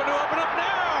 It's going to open up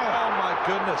now. Oh my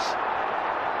goodness.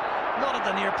 Not at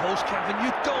the near post, Kevin. You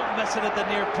don't miss it at the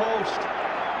near post.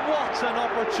 What an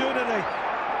opportunity.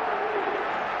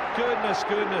 Goodness,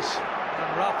 goodness. And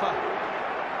Rafa,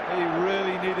 he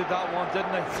really needed that one,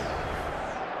 didn't he?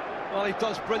 Well, he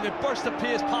does brilliant. Burst of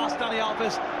pace past Dani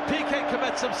Alves. Piqué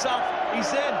commits himself. He's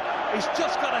in. He's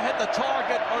just got to hit the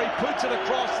target, or he puts it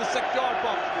across the 6-yard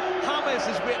box. James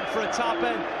is waiting for a tap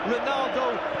in.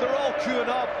 Ronaldo, they're all queuing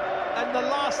up. And the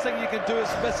last thing you can do is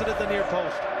miss it at the near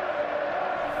post.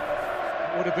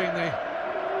 Would have been the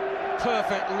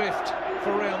perfect lift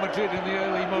for Real Madrid in the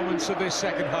early moments of this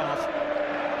second half.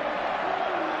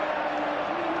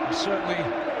 Certainly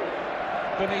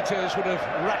Benitez would have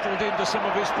rattled into some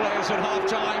of his players at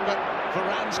half-time, but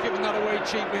Varane's given that away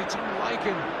cheaply. It's unlike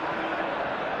him.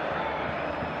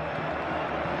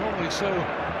 normally so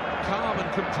calm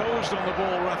and composed on the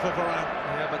ball, Rafa Varane.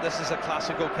 Yeah, but this is a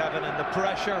Clasico, Kevin, and the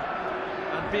pressure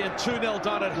and being 2-0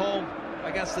 down at home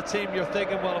against the team, you're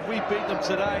thinking, well, if we beat them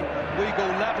today, we go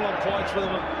level on points with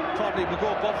them, and probably we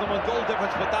go above them on goal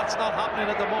difference, but that's not happening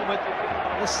at the moment.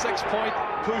 This 6-point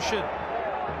pushing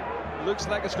looks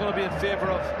like it's going to be in favour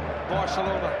of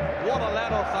Barcelona. What a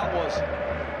let-off that was.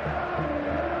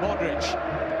 Modric.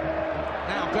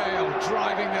 Now Bale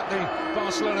driving at the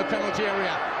Barcelona penalty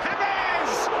area.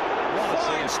 James!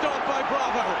 Fine stop by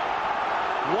Bravo.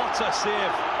 What a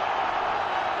save.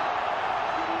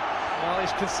 Well,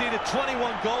 he's conceded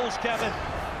 21 goals, Kevin,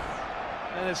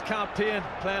 in his campaign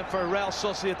playing for Real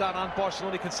Sociedad and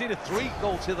Barcelona. He conceded 3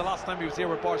 goals here the last time he was here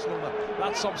with Barcelona.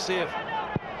 That's some save.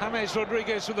 James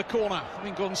Rodriguez with the corner,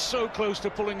 having gone so close to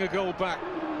pulling a goal back.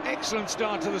 Excellent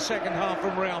start to the second half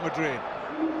from Real Madrid.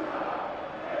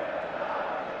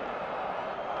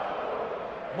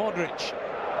 Modric.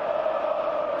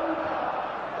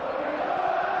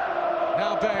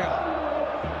 Now Bale.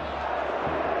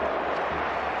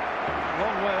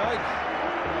 Long way out.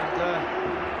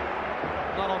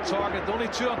 And not on target. Only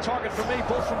 2 on target for me,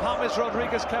 both from James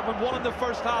Rodriguez, Kevin. 1 in the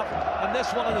first half and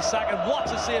this one in the second.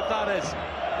 What a save that is.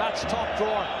 That's top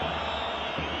drawer.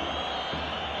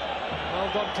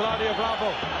 Well done, Claudio Bravo.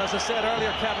 And as I said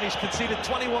earlier, Kevin, he's conceded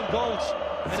 21 goals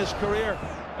in his career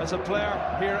as a player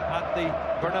here at the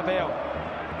Bernabeu.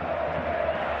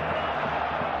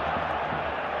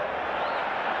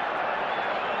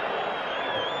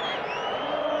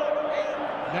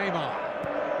 Neymar.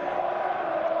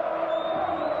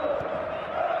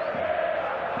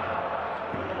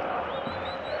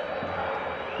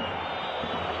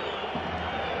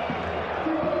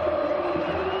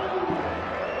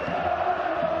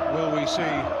 Will we see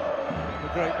the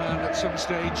great man at some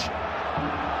stage?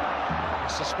 I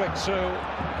suspect so,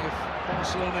 if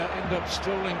Barcelona end up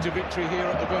strolling to victory here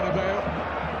at the Bernabeu.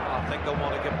 I think they'll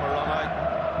want to give him a run out.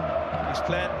 He's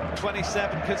played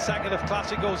 27 consecutive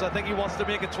Clásicos. I think he wants to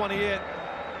make it 28.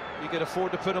 You can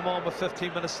afford to put him on with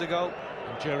 15 minutes to go.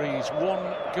 And Jerry's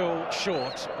 1 goal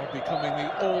short of becoming the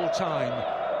all-time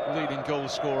leading goal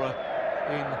scorer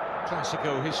in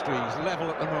Clásico history. He's level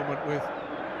at the moment with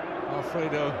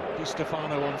Alfredo Di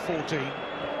Stefano on 14.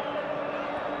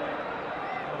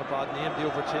 Not a bad name to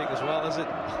overtake as well, is it?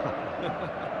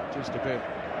 Just a bit.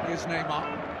 Here's Neymar.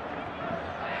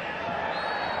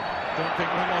 Don't think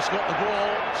Ramos got the ball.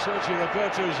 Sergio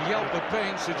Roberto's yelp of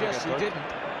pain suggests he didn't.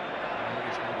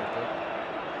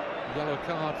 Yellow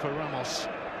card for Ramos.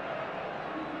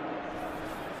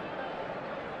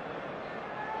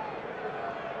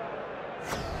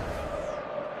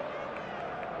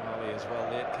 Well, he is well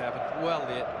late, Kevin. Well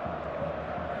late.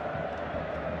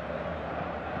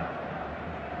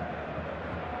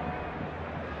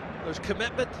 There's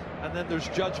commitment and then there's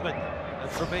judgment. And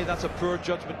for me, that's a poor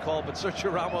judgment call. But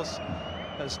Sergio Ramos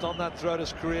has done that throughout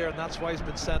his career, and that's why he's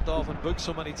been sent off and booked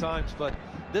so many times. But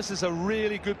this is a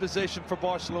really good position for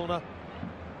Barcelona.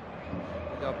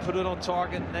 Put it on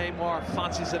target. Neymar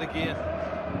fancies it again.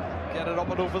 Get it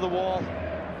up and over the wall.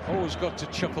 Always got to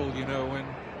chuckle, you know, when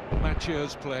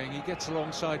Mach's playing. He gets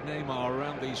alongside Neymar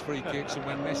around these free kicks, and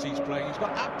when Messi's playing, he's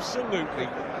got absolutely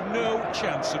no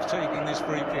chance of taking this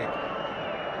free kick.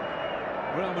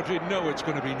 Real Madrid know it's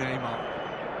going to be Neymar.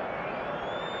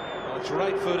 Well, it's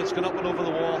right foot, it's gone up and over the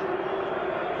wall.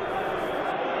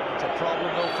 It's a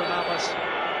problem though for Navas.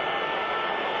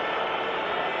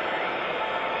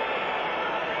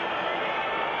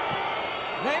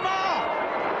 Neymar!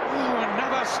 Oh, and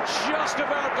Navas just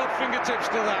about got fingertips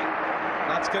to that.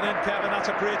 That's gone in, Kevin, that's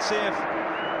a great save.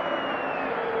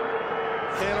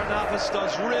 Keylor Navas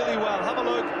does really well. Have a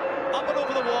look. Up and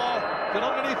over the wall, get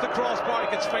underneath the crossbar,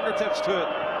 he gets fingertips to it.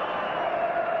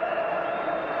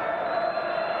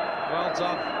 Well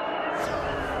done.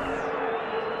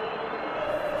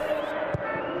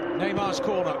 Neymar's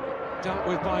corner, dealt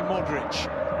with by Modric.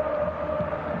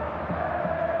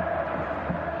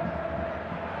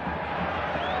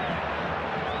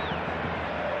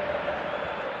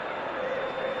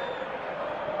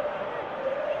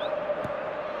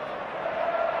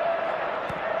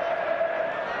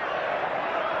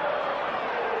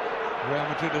 Real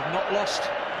Madrid have not lost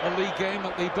a league game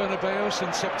at the Bernabeu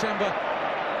since September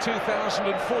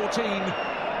 2014.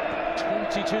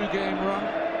 22-game run.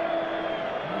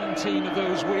 19 of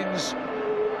those wins.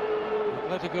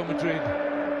 Atletico Madrid,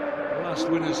 last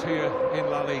winners here in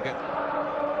La Liga.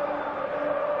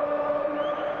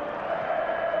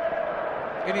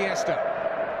 Iniesta.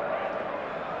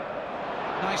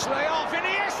 Nice layoff,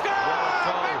 Iniesta!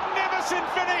 Magnificent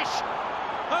finish!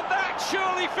 And that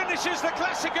surely finishes the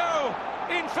Clásico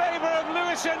in favour of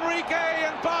Luis Enrique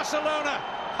and Barcelona.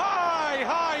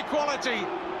 High quality.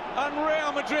 And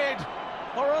Real Madrid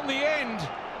are on the end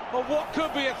of what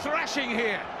could be a thrashing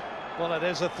here. Well, it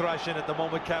is a thrashing at the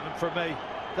moment, Kevin, for me.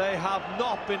 They have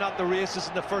not been at the races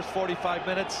in the first 45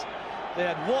 minutes. They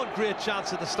had one great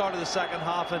chance at the start of the second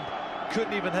half and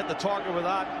couldn't even hit the target with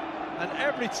that. And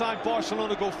every time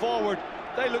Barcelona go forward,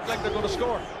 they look like they're going to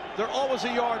score. They're always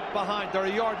a yard behind. They're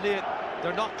a yard late.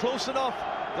 They're not close enough.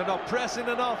 They're not pressing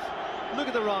enough. Look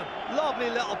at the run. Lovely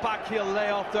little backheel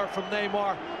layoff there from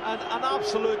Neymar. And an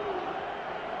absolute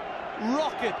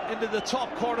rocket into the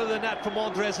top corner of the net from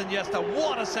Andres Iniesta.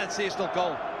 What a sensational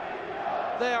goal.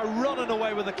 They are running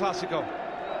away with the Clásico.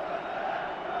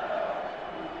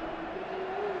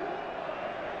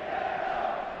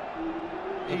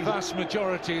 The vast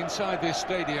majority inside this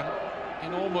stadium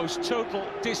in almost total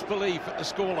disbelief at the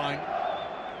scoreline,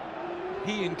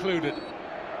 he included.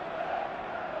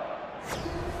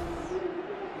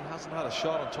 He hasn't had a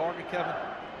shot on target, Kevin.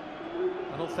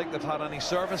 I don't think they've had any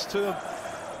service to him.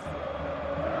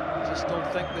 I just don't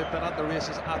think they've been at the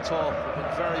races at all. They've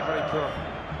been very poor.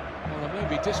 Well, there may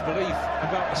be disbelief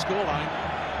about the scoreline.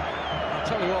 I'll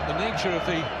tell you what, the nature of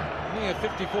the near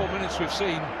 54 minutes we've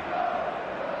seen,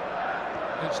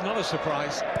 it's not a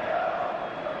surprise.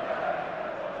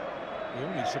 The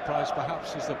only surprise,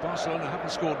 perhaps, is that Barcelona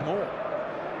haven't scored more.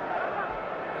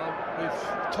 Well, we've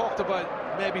talked about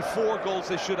maybe 4 goals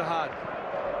they should have had.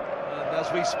 And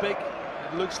as we speak,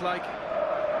 it looks like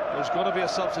there's going to be a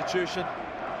substitution.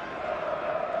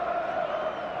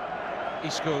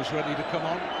 Isco's ready to come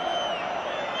on.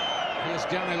 Here's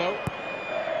Danilo.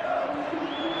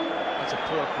 That's a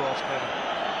poor cross, Kevin.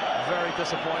 Very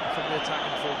disappointing from the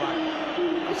attacking fullback.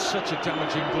 It's such a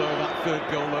damaging blow, that third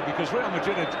goal, though, because Real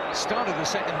Madrid had started the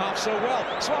second half so well.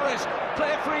 Suarez,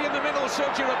 player free in the middle,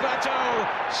 Sergio Roberto.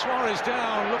 Suarez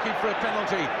down, looking for a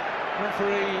penalty.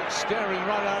 Referee staring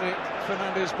right at it.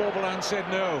 Fernandez Borbolan said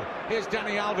no. Here's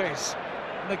Dani Alves.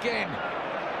 And again,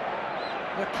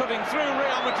 they're cutting through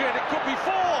Real Madrid. It could be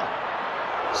 4.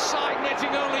 Side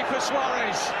netting only for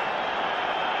Suarez.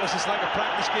 This is like a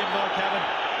practice game now, Kevin.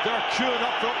 They're queuing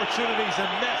up for opportunities, and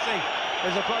Messi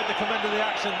is about to come into the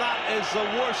action. That is the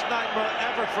worst nightmare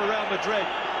ever for Real Madrid.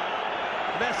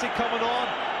 Messi coming on.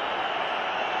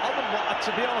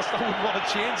 To be honest, I wouldn't want to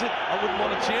change it. I wouldn't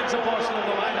want to change the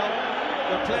Barcelona lineup.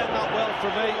 They're playing that well for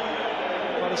me.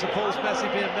 But I suppose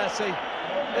Messi being Messi,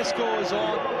 Isco is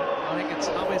on. I think it's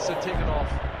James are taking off.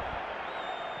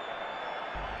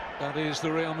 That is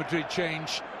the Real Madrid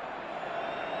change.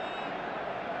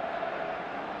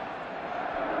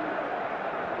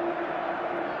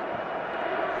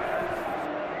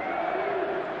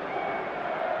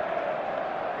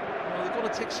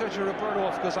 Take Sergio Roberto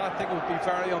off, because I think it would be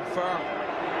very unfair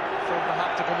for him to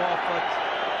have to come off, but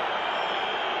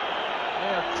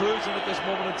they are cruising at this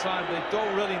moment in time. They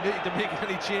don't really need to make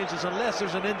any changes unless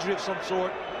there's an injury of some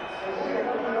sort.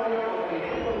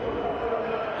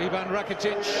 Ivan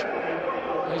Rakitic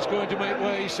is going to make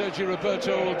way. Sergio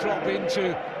Roberto will drop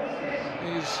into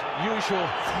his usual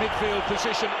midfield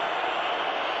position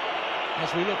as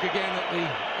we look again at the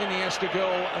Iniesta goal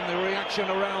and the reaction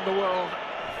around the world.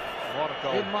 What a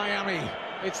goal. In Miami,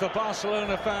 it's the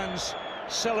Barcelona fans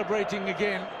celebrating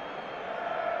again.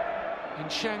 In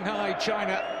Shanghai,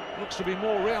 China, looks to be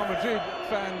more Real Madrid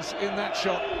fans in that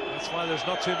shot. That's why there's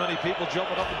not too many people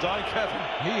jumping up and down, Kevin.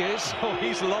 He is. Oh,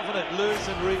 he's loving it. Luis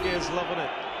Enrique is loving it.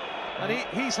 And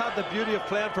he's had the beauty of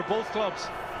playing for both clubs.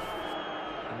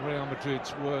 And Real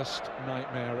Madrid's worst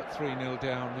nightmare at 3-0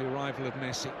 down, the arrival of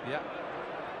Messi. Yeah.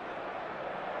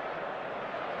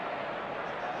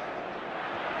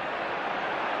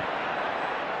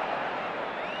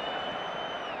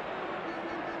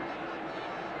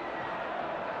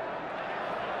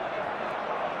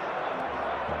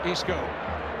 Isco.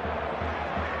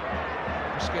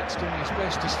 Busquets doing his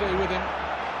best to stay with him.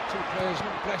 2 players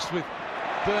not blessed with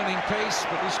burning pace,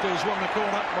 but Isco's won the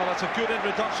corner. Well, that's a good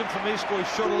introduction from Isco. He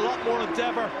showed a lot more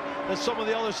endeavour than some of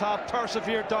the others have.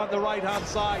 Persevered down the right-hand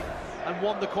side and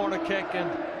won the corner kick. And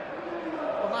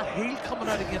well, that heel coming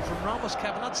out again from Ramos,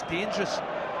 Kevin, that's dangerous.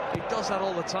 He does that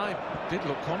all the time. Did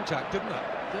look contact, didn't it?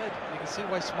 Did. You can see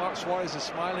why Suarez is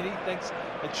smiling. He thinks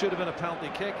it should have been a penalty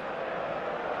kick.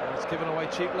 It's given away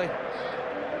cheaply.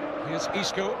 Here's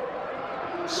Isco.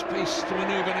 Space to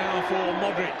manoeuvre now for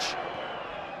Modric.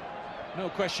 No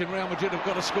question, Real Madrid have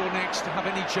got to score next to have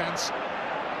any chance.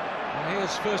 And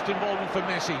here's first involvement for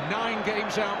Messi. 9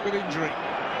 games out with injury.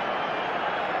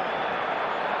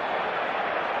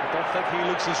 I don't think he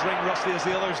looks as ring rusty as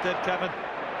the others did, Kevin.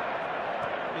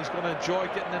 He's going to enjoy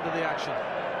getting into the action.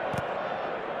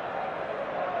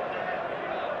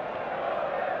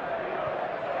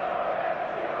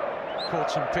 caught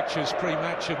some pictures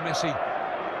pre-match of Messi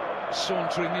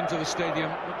sauntering into the stadium.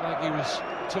 Looked like he was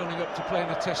turning up to play in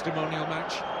a testimonial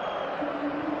match.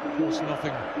 Of course,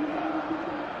 nothing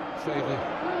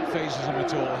phases him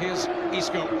at all. Here's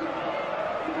Isco.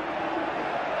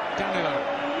 Danilo.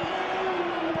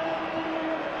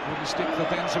 Wooden stick for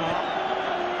Benzema.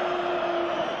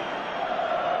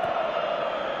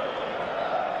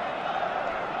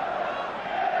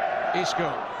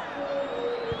 Isco.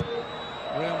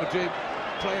 Real Madrid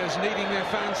players needing their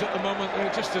fans at the moment.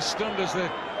 They're just as stunned as the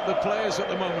players at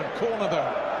the moment. Corner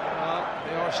though. Well,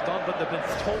 they are stunned, but they've been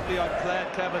totally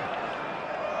outplayed, Kevin.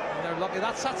 And they're lucky.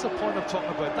 That's the point I'm talking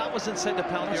about. That was inside the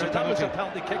penalty area. That was a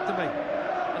penalty kick to me.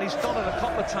 And he's done it a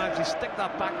couple of times. He stick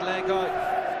that back leg out.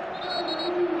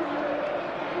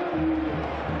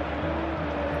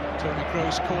 Toni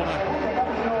Kroos corner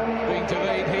being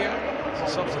delayed here. It's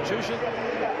a substitution.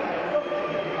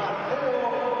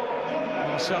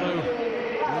 Marcelo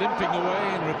limping away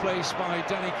and replaced by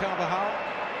Dani Carvajal.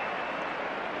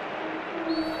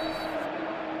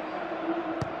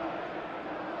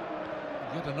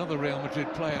 Yet another Real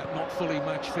Madrid player not fully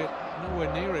match fit,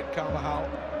 nowhere near it, Carvajal.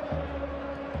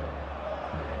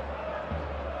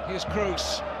 Here's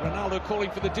Kroos. Ronaldo calling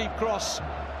for the deep cross.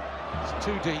 It's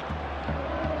too deep.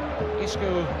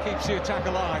 Isco keeps the attack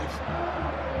alive.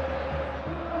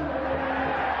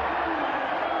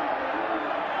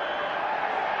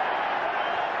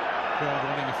 Crowd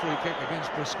wanting a free kick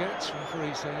against Busquets.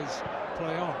 Referee says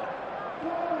play on.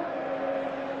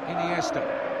 Iniesta.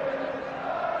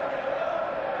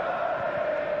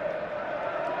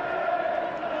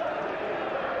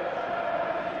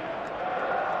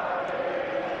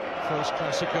 First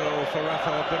Clasico for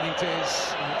Rafa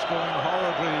Benitez, and it's going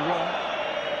horribly wrong.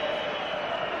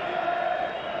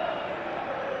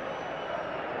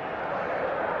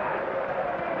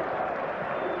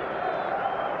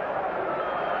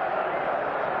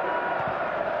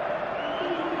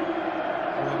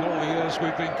 Well, in all the years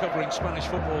we've been covering Spanish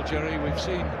football, Jerry, we've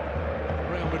seen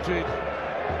Real Madrid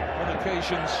on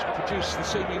occasions produce the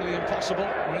seemingly impossible.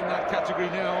 We're in that category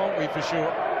now, aren't we, for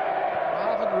sure?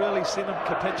 Really seen them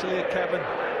capitulate, Kevin,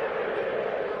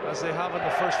 as they have in the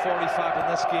first 45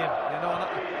 in this game.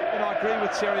 I agree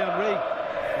with Thierry Henry.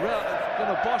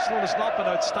 Barcelona's not been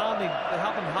outstanding. They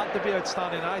haven't had to be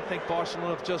outstanding. I think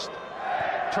Barcelona have just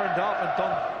turned up and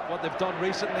done what they've done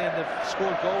recently, and they've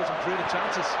scored goals and created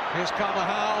chances. Here's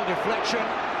Carvajal, deflection.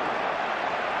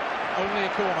 Only a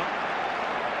corner.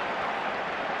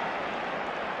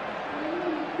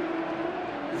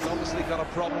 He's obviously got a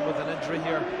problem with an injury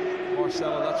here,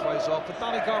 Marcelo, that's why he's off. But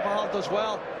Dani Carvajal does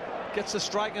well, gets the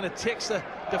strike, and it takes the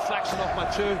deflection off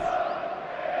Mach.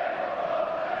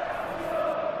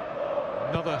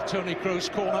 Another Toni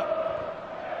Kroos corner.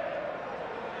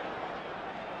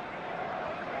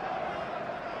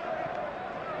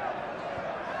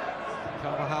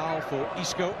 Carvajal for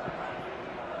Isco.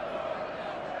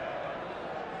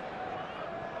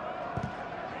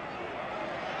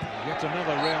 Yet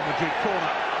another Real Madrid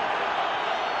corner.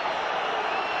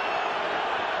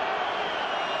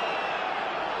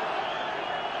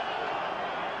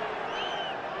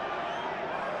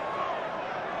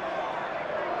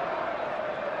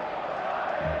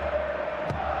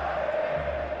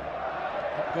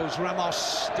 Goes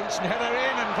Ramos, decent header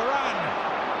in, and Varane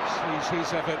sees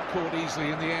his effort caught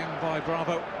easily in the end by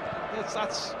Bravo.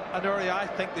 That's an area I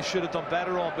think they should have done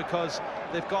better on, because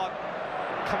they've got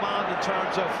command in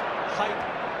terms of height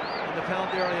in the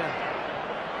penalty area.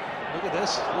 Look at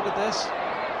this, look at this.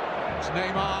 It's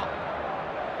Neymar,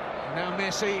 now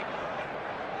Messi.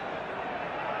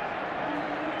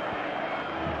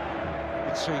 You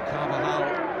can see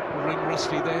Carvajal ring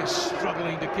rusty there,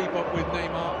 struggling to keep up with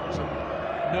Neymar. So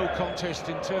no contest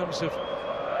in terms of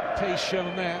pace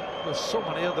shown there. There's so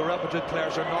many of the Real Madrid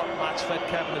players are not match fit,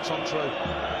 Kevin, it's untrue.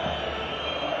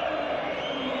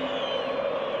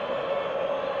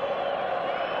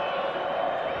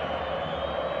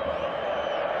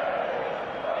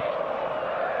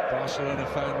 Barcelona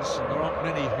fans, and there aren't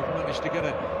many who've managed to get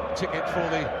a ticket for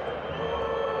the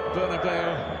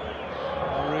Bernabeu,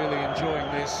 are really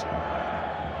enjoying this.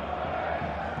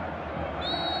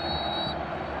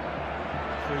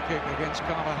 Free kick against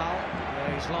Carvajal.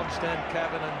 Yeah, he's launched in,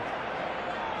 Kevin, and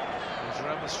he's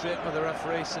remonstrating with the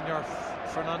referee, Senor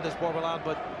Fernandez Borbalán,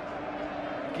 but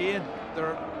again,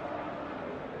 they're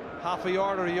half a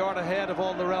yard or a yard ahead of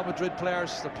all the Real Madrid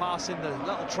players. They're passing the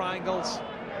little triangles,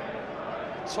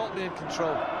 totally in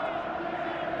control.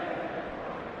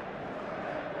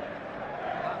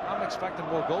 I'm expecting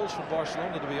more goals from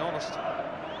Barcelona, to be honest.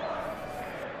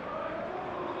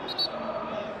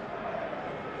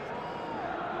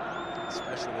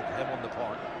 Especially with him on the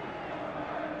park.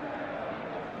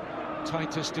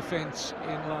 Tightest defence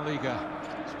in La Liga.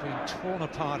 It's been torn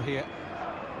apart here.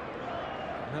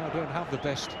 Now don't have the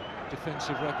best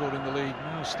defensive record in the league.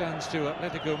 Now stands to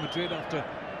Atletico Madrid after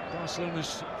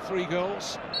Barcelona's 3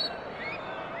 goals.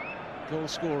 Goal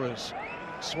scorers: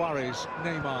 Suarez,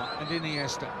 Neymar and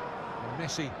Iniesta. And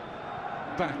Messi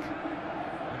back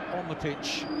and on the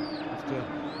pitch after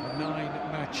a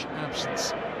 9-match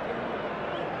absence.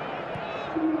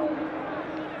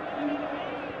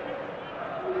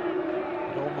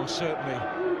 And almost certainly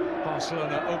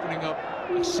Barcelona opening up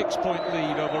a 6-point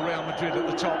lead over Real Madrid at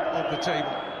the top of the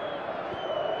table.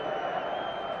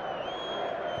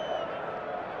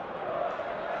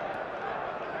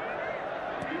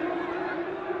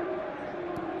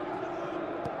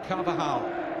 Carvajal.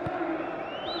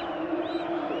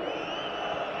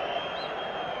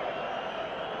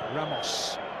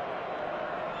 Ramos.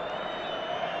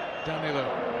 Danilo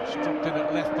dropped in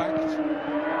at left back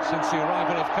since the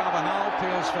arrival of Carvajal.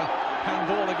 Appeals for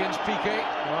handball against Piqué.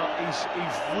 Well, he's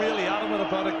really adamant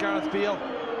about it, Gareth Bale.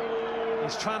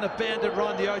 He's trying to bend it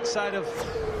round the outside of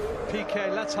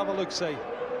Piqué. Let's have a look-see.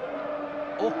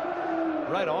 Oh,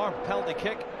 right arm, penalty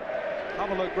kick. Have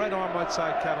a look, right arm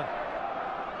outside, Kevin.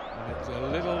 And it's a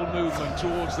little movement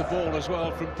towards the ball as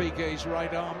well from Piqué's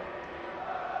right arm.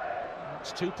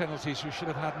 That's 2 penalties we should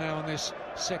have had now in this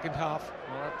second half.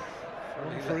 Well,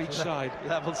 one for each side.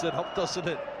 Levels it up, doesn't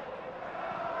it?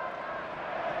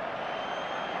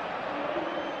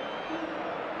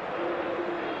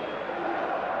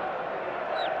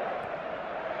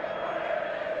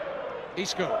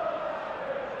 Isco.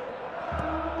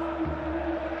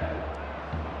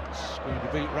 It's going to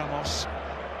beat Ramos.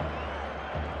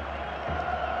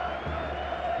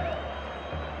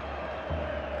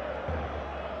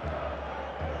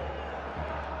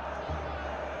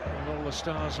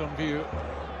 Stars on view.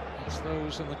 It's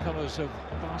those in the colours of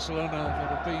Barcelona that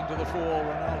have been to the fore.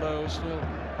 Ronaldo still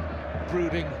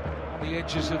brooding on the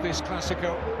edges of this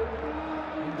Clásico.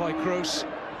 In by Kroos.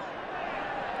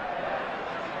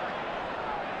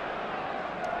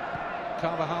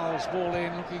 Carvajal's ball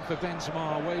in, looking for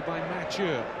Benzema, away by Mach.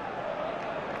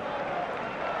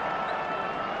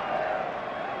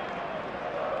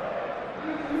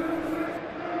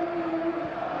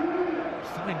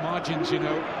 Fine margins, you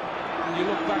know. You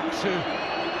look back to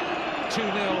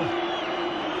 2-0,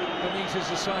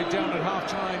 Benitez's side down at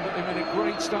half-time, but they made a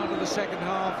great start to the second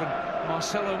half, and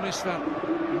Marcelo missed that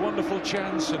wonderful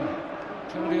chance, and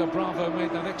Claudio Bravo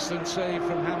made that excellent save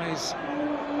from James.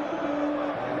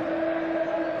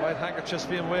 White handkerchiefs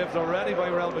being waved already by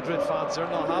Real Madrid fans. They're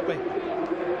not happy.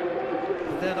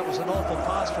 But then it was an awful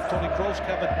pass from Toni Kroos,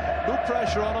 Kevin. No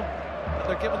pressure on him. And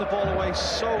they're giving the ball away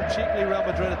so cheaply. Real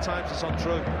Madrid at times is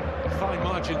untrue. Fine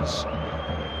margins.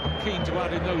 I'm keen to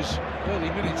add in those early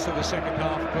minutes of the second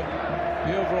half, but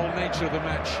the overall nature of the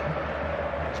match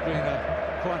has been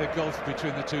quite a gulf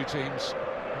between the two teams,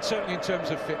 and certainly in terms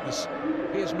of fitness.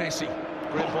 Here's Messi.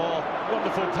 Great ball.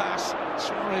 Wonderful pass.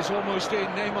 Suarez almost in.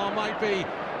 Neymar might be.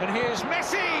 And here's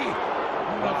Messi!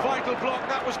 A vital block.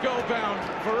 That was goal-bound.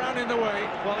 Varane in the way.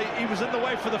 Well, he was in the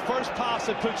way for the first pass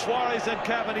that put Suarez in,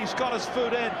 Kevin. He's got his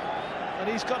foot in, and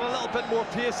he's got a little bit more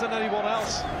pace than anyone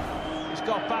else. He's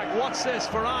got back. What's this?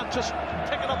 Varane just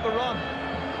picking up the run.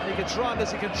 And he gets round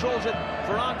as he controls it.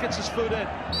 Varane gets his foot in.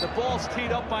 The ball's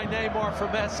teed up by Neymar for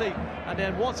Messi. And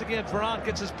then once again, Varane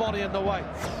gets his body in the way.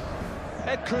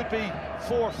 It could be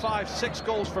 4, 5, 6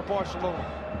 goals for Barcelona.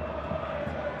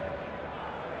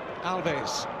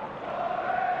 Alves.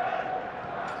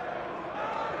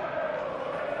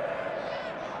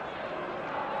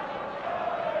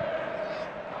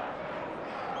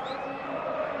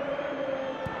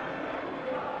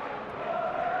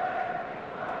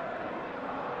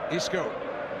 Isco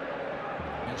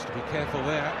needs to be careful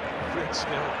there. Great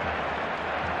skill.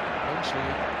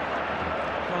 Eventually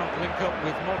can't link up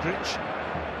with Modric.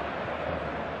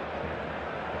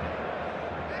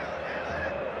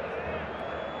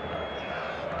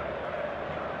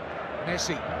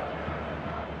 Messi.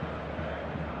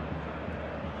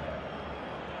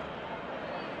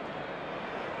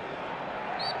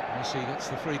 Messi gets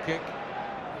the free kick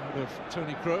out of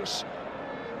Toni Kroos.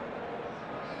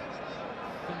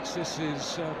 Thinks this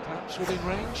is perhaps within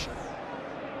range.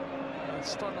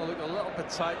 It's starting to look a little bit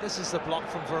tight. This is the block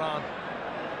from Varane.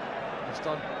 He's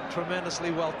done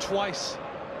tremendously well twice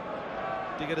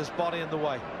to get his body in the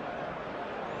way.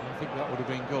 I think that would have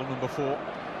been goal number 4.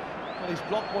 Well, he's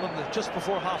blocked one just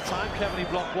before half-time, Kevin.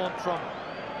 He blocked one from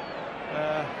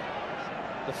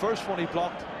the first one he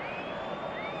blocked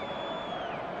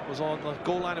was on the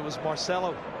goal line. It was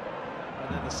Marcelo,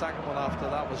 and then the second one after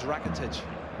that was Rakitic.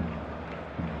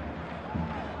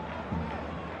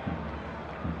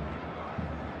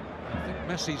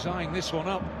 Messi's eyeing this one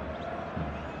up.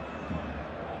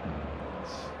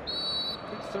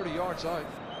 Good 30 yards out.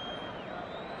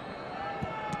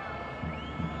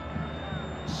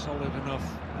 Solid enough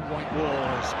white wall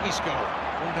as Isco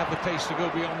won't have the pace to go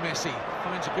beyond Messi.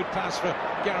 Finds a good pass for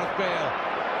Gareth Bale.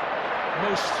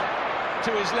 Most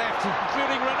to his left,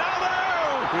 including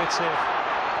Ronaldo! Great save.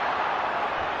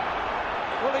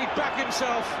 Well, he'd back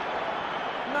himself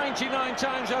 99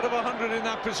 times out of 100 in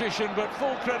that position, but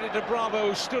full credit to Bravo,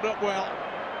 who stood up well.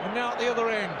 And now at the other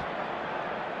end,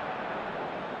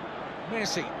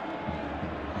 Messi.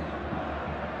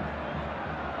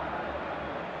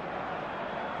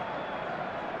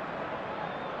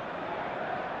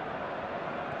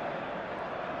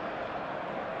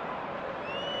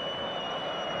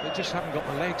 They just haven't got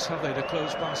the legs, have they, to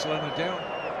close Barcelona down?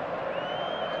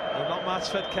 They're not match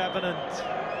fit, Kevin, and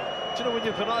do you know, when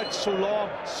you've been out so long,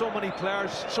 so many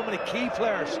players, so many key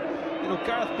players, you know,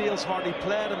 Gareth Bale's hardly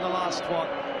played in the last, what,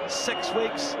 6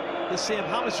 weeks. The same,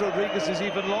 James Rodriguez is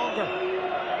even longer,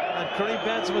 and Karim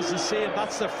Benzema's the same.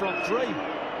 That's their front three.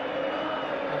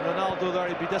 And Ronaldo there,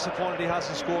 he'd be disappointed he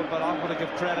hasn't scored, but I'm going to give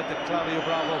credit to Claudio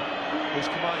Bravo, who's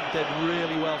come out and did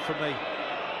really well for me.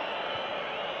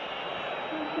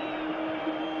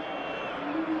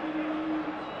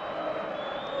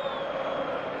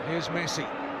 Here's Messi.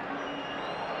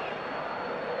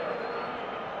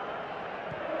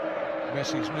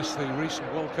 Messi's missed the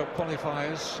recent World Cup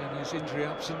qualifiers in his injury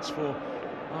absence for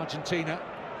Argentina.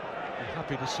 I'm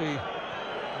happy to see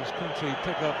his country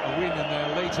pick up a win in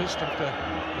their latest after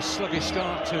a sluggish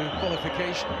start to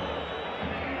qualification.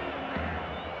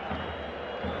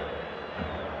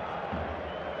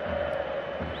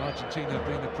 Argentina have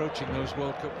been approaching those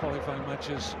World Cup qualifying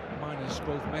matches minus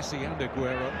both Messi and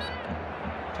Aguero.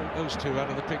 Take those two out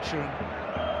of the picture and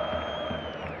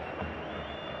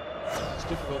it's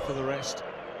difficult for the rest.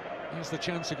 Here's the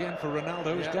chance again for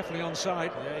Ronaldo, who's definitely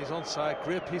onside. Yeah, he's onside.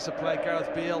 Great piece of play,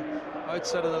 Gareth Bale,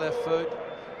 outside of the left foot,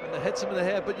 and it hits him in the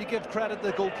head, but you give credit to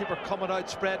the goalkeeper coming out,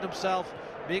 spreading himself,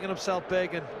 making himself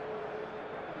big, and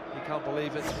he can't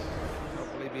believe it.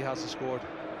 Can't believe he hasn't scored.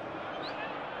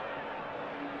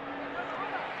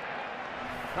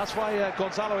 That's why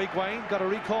Gonzalo Higuain got a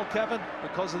recall, Kevin,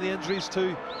 because of the injuries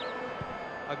to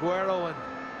Aguero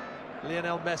and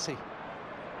Lionel Messi.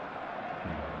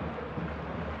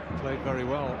 Played very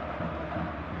well,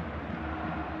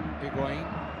 Higuain,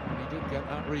 when he did get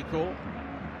that recall.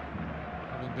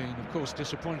 Having been, of course,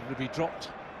 disappointed to be dropped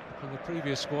from the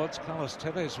previous squads. Carlos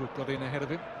Tevez got in ahead of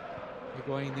him.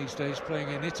 Higuain these days playing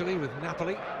in Italy with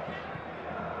Napoli.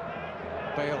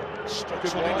 Bale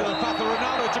strokes one into the path of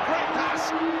Ronaldo. It's a great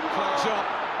pass. Flags up.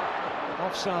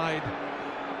 Offside.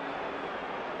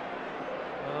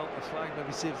 Well, the flag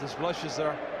maybe see if there's blushes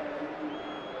there.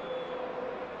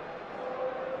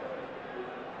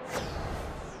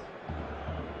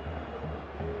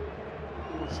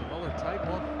 Oh, it's another tight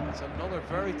one. It's another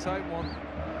very tight one.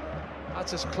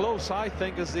 That's as close, I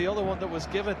think, as the other one that was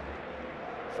given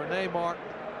for Neymar.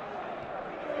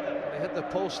 He hit the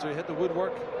post, or he hit the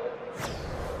woodwork.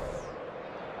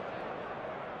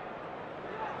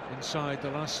 Inside the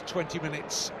last 20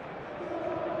 minutes.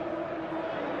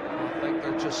 I think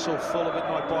they're just so full of it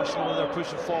now, Barcelona. They're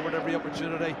pushing forward every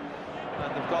opportunity,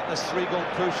 and they've got this 3-goal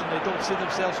push, and they don't see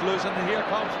themselves losing. And here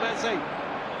comes Messi.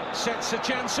 Sets the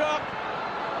chance up.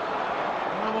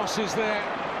 Ramos is there.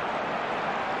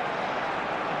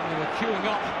 And they were queuing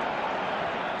up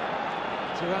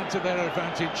to add to their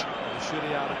advantage. They should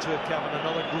have added to it, Kevin.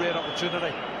 Another great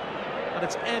opportunity. And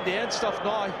it's end-to-end stuff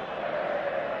now.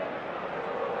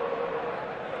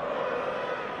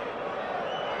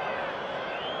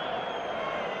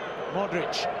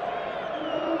 Modric.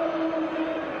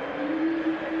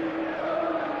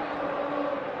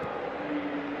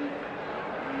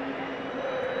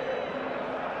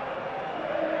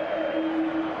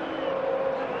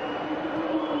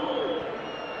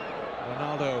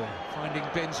 Ronaldo finding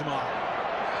Benzema.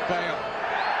 Bale.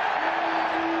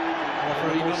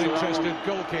 Referee not interested.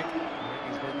 Goal kick. I think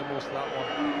he's made the most of that one.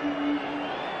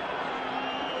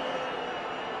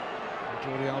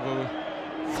 Jordi Alba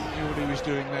knew what he was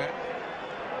doing there.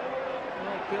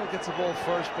 Well, Bale gets the ball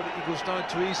first, but he goes down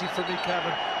too easy for me,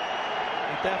 Kevin.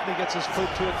 He definitely gets his foot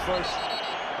to it first.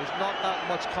 There's not that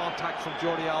much contact from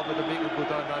Jordi Alba to make him go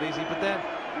down that easy. But then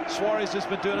Suarez has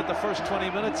been doing it the first 20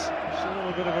 minutes. So a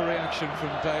little bit of a reaction from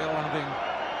Bale, having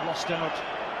lost out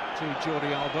to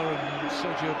Jordi Alba, and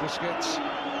Sergio Busquets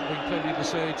having plenty to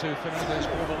say to Fernandez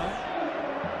Borbalon.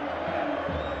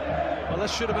 Well,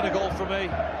 this should have been a goal for me.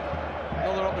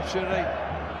 Another opportunity.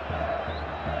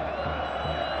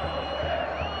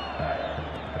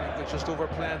 I think that just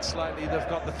overplaying slightly. They've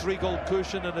got the 3-goal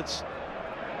cushion, and it's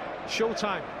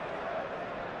showtime.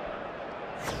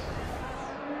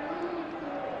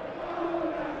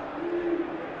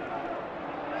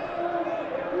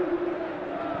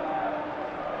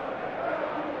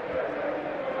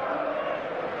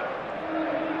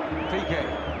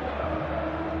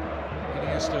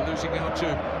 Iniesta losing out to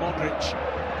Modric.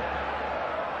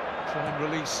 Try and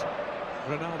release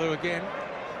Ronaldo again.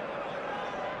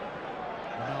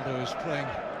 Ronaldo is playing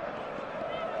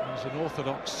as an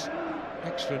orthodox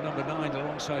extra number 9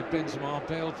 alongside Benzema.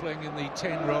 Bale playing in the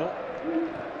 10 role,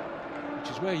 which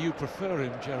is where you prefer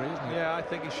him, Jerry, isn't it? Yeah, I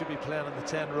think he should be playing in the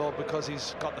 10 role because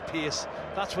he's got the pace.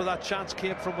 That's where that chance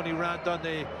came from when he ran down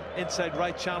the inside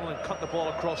right channel and cut the ball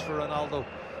across for Ronaldo.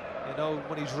 You know,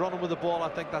 when he's running with the ball, I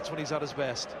think that's when he's at his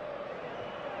best.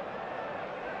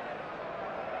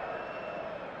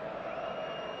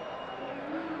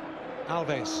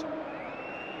 Alves.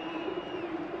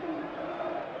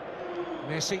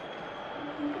 Messi.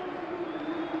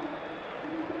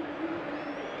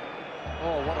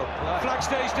 Oh, what a play. Flag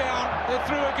stays down. They're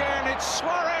through again. It's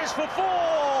Suarez for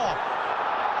 4.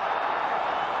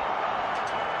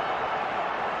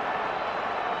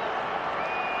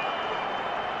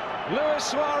 Luis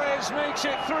Suarez makes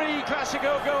it 3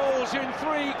 Clasico goals in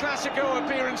 3 Clasico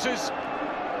appearances.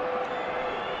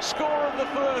 Score of the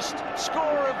first,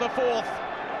 score of the fourth.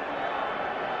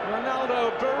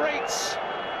 Ronaldo berates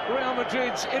Real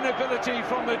Madrid's inability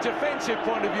from a defensive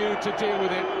point of view to deal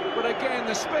with it. But again,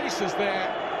 the space is there,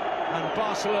 and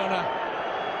Barcelona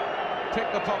pick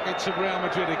the pockets of Real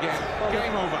Madrid again. Well,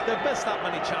 game over. They've missed that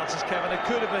many chances, Kevin. It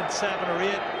could have been 7 or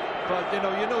 8. But you know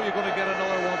you're going to get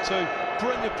another one too.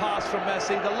 Brilliant pass from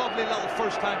Messi. The lovely little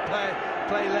first-time play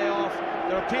layoff.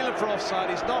 They're appealing for offside.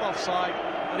 He's not offside,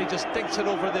 and he just dinks it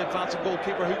over the advancing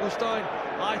goalkeeper, who goes down,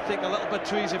 I think, a little bit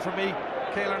too easy for me.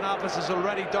 Keylor Navas is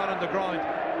already down on the ground.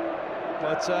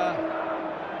 But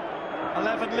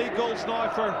 11 league goals now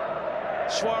for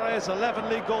Suarez. 11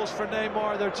 league goals for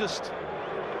Neymar. They're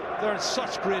in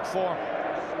such great form.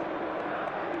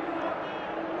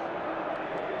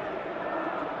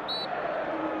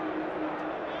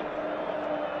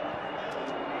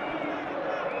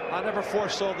 I never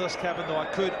foresaw this, Kevin, though. I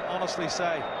could honestly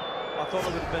say I thought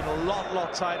it would have been a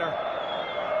lot tighter.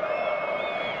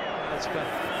 It's been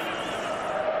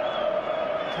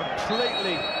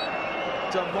completely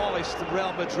demolished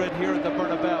Real Madrid here at the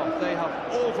Bernabeu. They have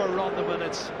overrun them, and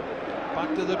it's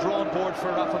back to the drawing board for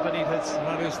Rafa Benitez.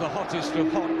 That is the hottest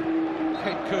of hot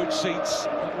head coach seats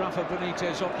that Rafa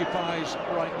Benitez occupies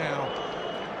right now.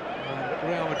 And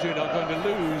Real Madrid are going to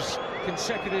lose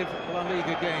consecutive La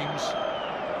Liga games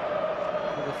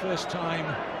for the first time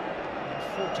in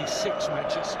 46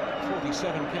 matches,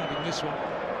 47 counting this one.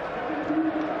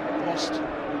 Lost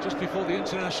just before the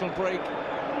international break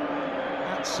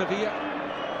at Sevilla.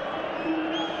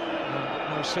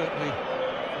 And most certainly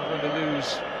are going to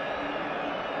lose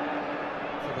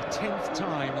for the 10th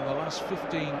time in the last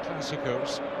 15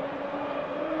 Clásicos.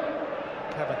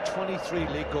 Kevin, 23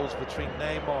 league goals between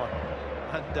Neymar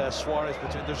and Suarez.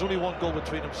 There's only 1 goal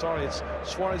between them. Sorry, it's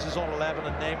Suarez is on 11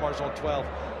 and Neymar's on 12.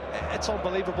 It's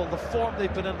unbelievable the form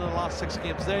they've been in the last 6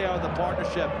 games. They are the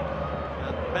partnership,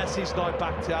 and Messi's now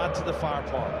back to add to the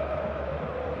firepower.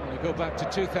 You go back to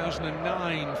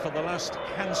 2009 for the last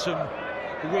handsome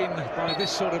win by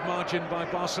this sort of margin by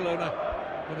Barcelona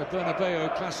in a Bernabeu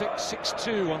Classic,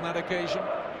 6-2 on that occasion.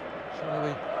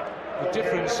 So the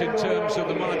difference in terms of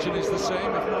the margin is the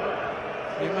same, if not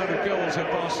the amount of goals that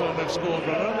Barcelona have scored.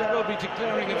 Ronaldo will be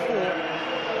declaring it for.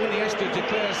 Iniesta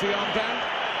declares the armband,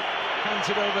 hands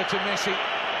it over to Messi,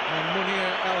 and Munir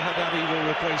El Haddadi will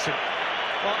replace him.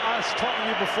 Well, I was talking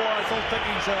to you before, I don't think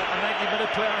he's a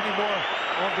 90-minute player anymore,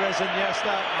 Andres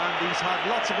Iniesta, and he's had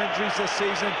lots of injuries this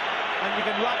season, and you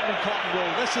can wrap him in cotton wool.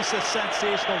 This is a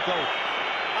sensational goal.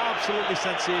 Absolutely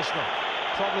sensational.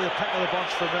 Probably the pick of the bunch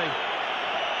for me.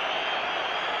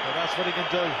 But that's what he can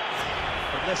do.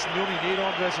 But listen, you only need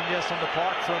Andres Iniesta on the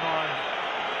park for an hour.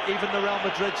 Even the Real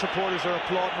Madrid supporters are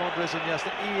applauding Andres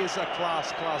Iniesta. He is a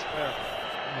class player.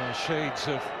 Shades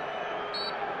of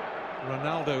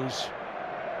Ronaldinho's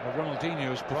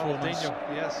performance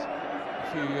yes, a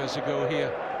few years ago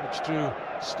here, which drew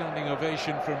standing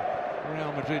ovation from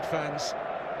Real Madrid fans.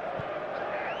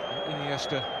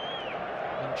 Iniesta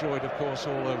enjoyed, of course,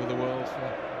 all over the world for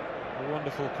a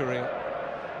wonderful career.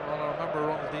 Well, I remember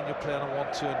Ronaldinho playing on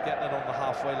 1-2 and getting it on the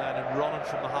halfway line and running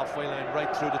from the halfway line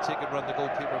right through to take it around the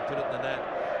goalkeeper and put it in the net.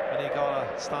 And he got a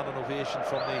standing ovation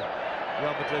from the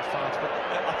Real Madrid fans. But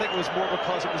I think it was more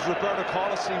because it was Roberto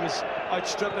Carlos he was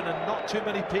outstripping, and not too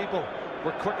many people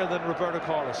were quicker than Roberto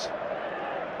Carlos.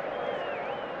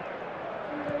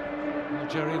 Well,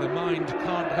 Jerry, the mind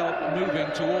can't help moving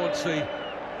towards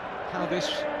how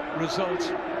this result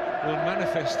will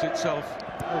manifest itself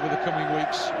over the coming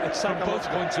weeks. It's from both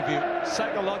points of view.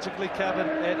 Psychologically, Kevin,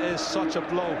 it is such a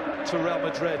blow to Real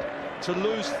Madrid. To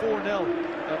lose 4-0,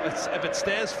 if it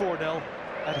stays 4-0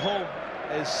 at home,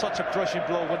 is such a crushing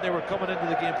blow when they were coming into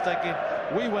the game thinking,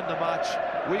 we win the match,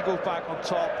 we go back on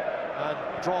top and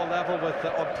draw level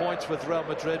on points with Real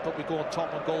Madrid, but we go on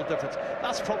top on goal difference.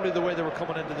 That's probably the way they were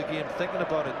coming into the game thinking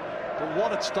about it. But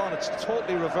what it's done, it's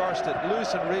totally reversed it.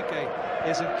 Luis Enrique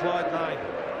is in cloud nine.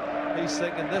 He's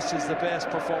thinking this is the best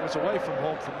performance away from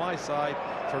home from my side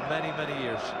for many, many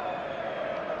years.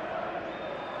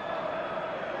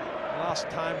 Last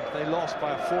time they lost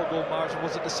by a 4-goal margin,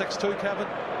 was it the 6-2, Kevin?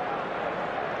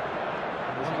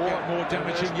 More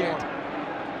damaging yet.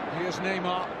 Here's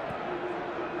Neymar.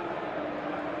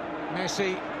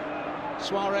 Messi.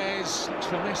 Suarez.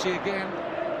 For Messi again.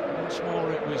 Once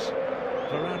more it was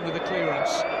Varane with the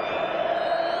clearance.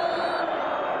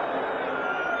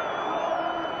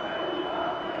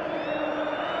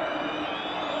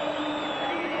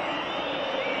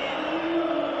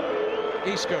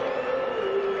 Isco.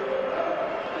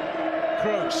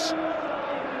 Kroos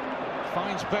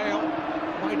finds Bale,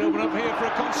 might open up here for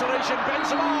a consolation.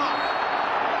 Benzema!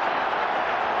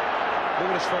 Look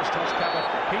at his first touch, Kevin.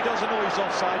 He doesn't know he's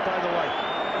offside, by the way.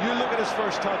 You look at his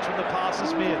first touch when the pass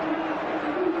is made.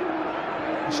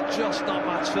 He's just not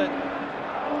match fit.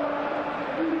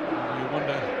 You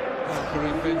wonder how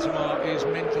Karim Benzema is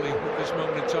mentally at this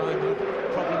moment in time.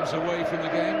 Problems away from the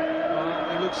game.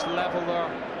 He looks level there,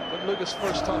 but look at his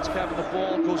first touch, Kevin. The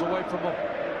ball goes away from him.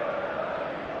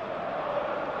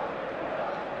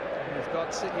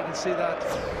 You can see that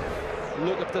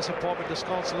look of disappointment,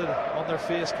 disconsolate on their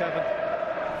face, Kevin.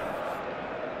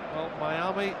 Well,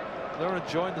 Miami, they're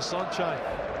enjoying the sunshine,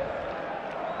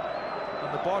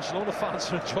 and the Barcelona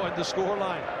fans are enjoying the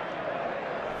scoreline.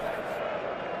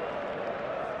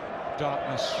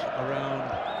 Darkness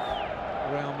around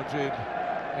Real Madrid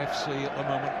FC at the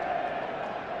moment.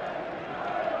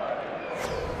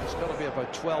 There's got to be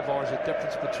about 12 hours of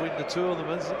difference between the two of them,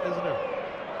 isn't there?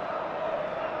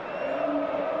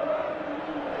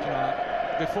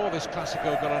 Before this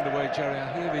Clasico got underway, Jerry,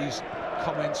 I hear these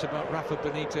comments about Rafa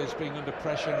Benitez being under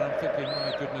pressure, and I'm thinking,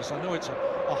 my goodness, I know it's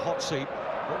a hot seat,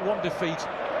 but one defeat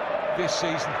this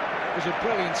season was a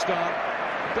brilliant start.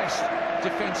 Best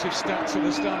defensive stats at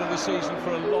the start of the season for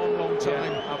a long, long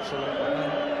time. Yeah, absolutely.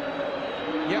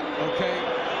 Yeah, okay.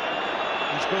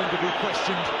 He's going to be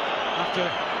questioned after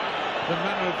the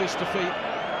manner of this defeat,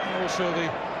 and also the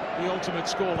ultimate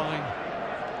scoreline.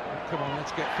 Come on,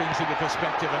 let's get things into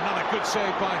perspective. Another good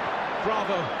save by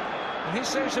Bravo. And his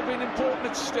saves have been important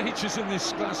at stages in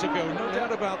this Clasico, no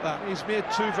doubt about that. He's made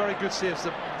two very good saves.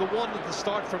 The one at the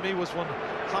start for me was when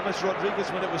James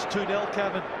Rodriguez, when it was 2-0,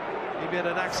 Kevin, he made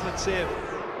an excellent save.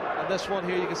 And this one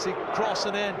here, you can see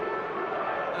crossing in,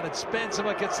 and it's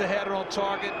Benzema gets the header on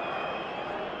target.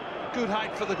 Good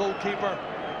height for the goalkeeper,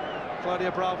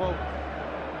 Claudia Bravo.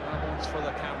 That one's for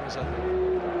the cameras, I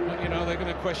think. You know, they're going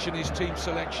to question his team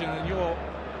selection, and your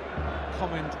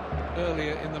comment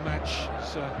earlier in the match,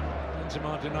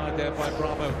 Benzema denied there by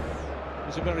Bravo,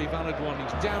 was a very valid one.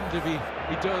 He's damned if he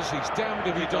does, he's damned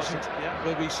if he doesn't. Yeah.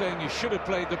 They'll be saying you should have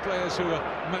played the players who are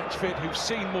match fit, who've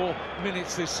seen more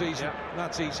minutes this season. Yeah.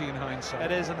 That's easy in hindsight.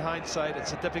 It is in hindsight.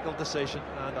 It's a difficult decision,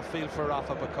 and I feel for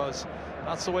Rafa, because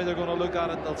that's the way they're going to look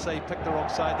at it. They'll say, pick the wrong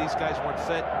side, these guys weren't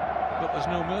fit. But there's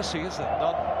no mercy, is there?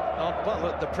 Well,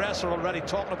 look, the press are already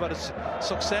talking about his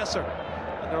successor,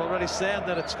 and they're already saying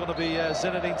that it's going to be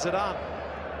Zinedine Zidane,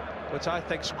 which I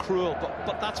think is cruel,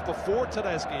 but that's before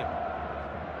today's game.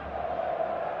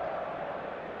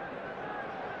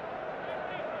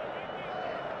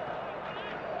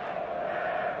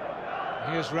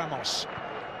 Here's Ramos.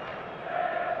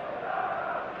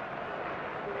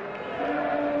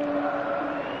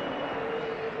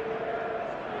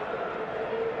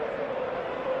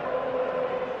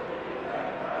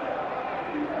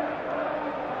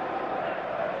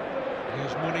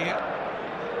 Here's Munir.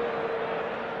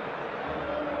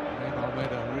 Neymar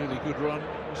made a really good run,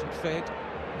 wasn't fed.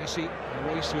 Messi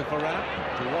raced with Varane.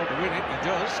 Do well to win it, he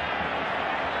does.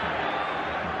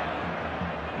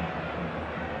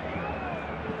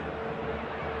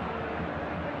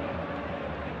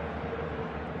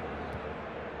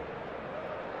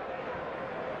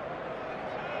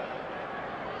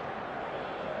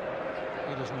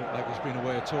 He doesn't look like he's been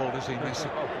away at all, does he, Messi?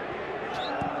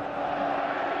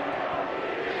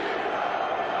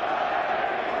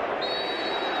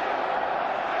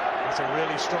 It's a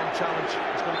really strong challenge.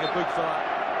 He's going to get booked for that.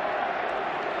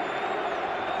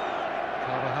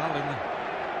 Carvajal in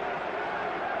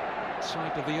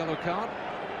sight of the yellow card.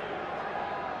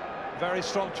 Very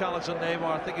strong challenge on Neymar.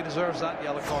 I think he deserves that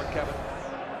yellow card, Kevin.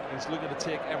 He's looking to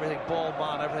take everything, ball,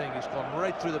 man, everything. He's gone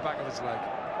right through the back of his leg.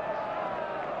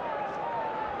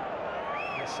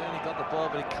 He's saying he got the ball,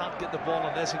 but he can't get the ball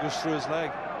unless he goes through his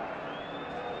leg.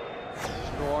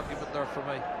 There's no argument there for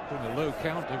me. Been a low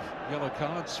count of yellow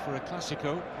cards for a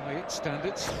Clásico by its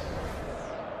standards.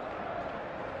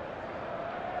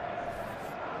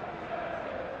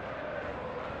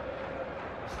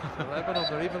 Lebanon,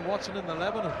 they're even watching in the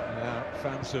Lebanon. Yeah,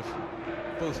 fans of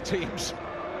both teams.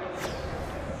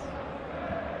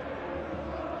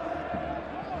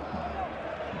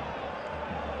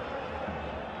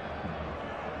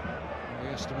 The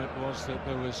estimate was that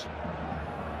there was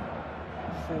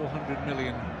 400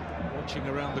 million watching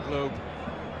around the globe.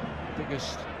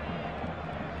 Biggest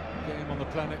game on the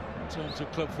planet in terms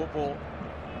of club football.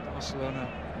 Barcelona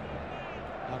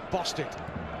have bossed it.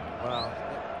 Wow.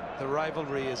 The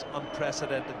rivalry is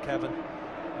unprecedented, Kevin.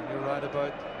 And you're right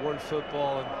about world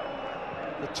football,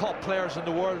 and the top players in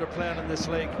the world are playing in this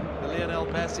league. The Lionel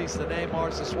Messis, the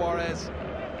Neymars, the Suarez,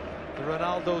 the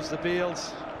Ronaldos, the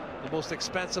Bales, the most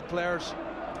expensive players.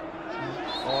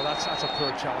 Oh, that's a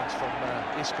poor challenge from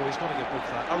Isco. He's going to get booked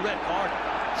for that. A red card.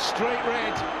 Straight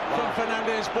red from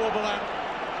Fernandez Borbalán.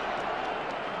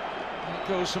 It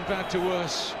goes from bad to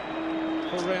worse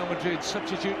for Real Madrid.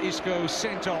 Substitute Isco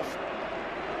sent off.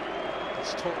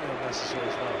 It's totally unnecessary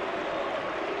as well.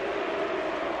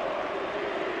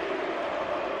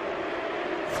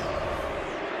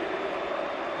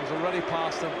 He's already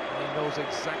past him, and he knows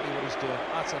exactly what he's doing.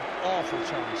 That's an awful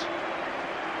challenge.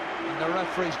 And the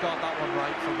referee's got that one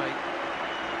right for me.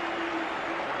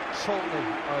 Totally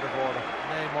out of order.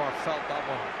 Neymar felt that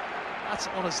one. That's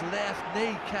on his left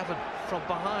knee, Kevin, from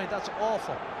behind. That's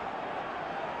awful.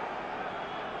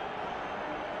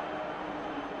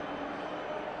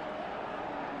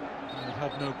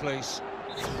 Have no place.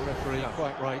 The referee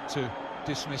quite right to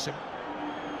dismiss him.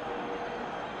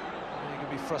 You can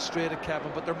be frustrated,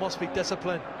 Kevin, but there must be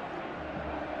discipline.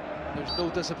 There's no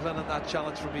discipline in that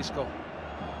challenge from Isco.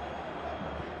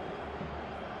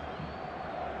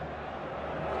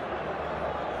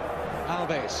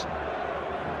 Alves.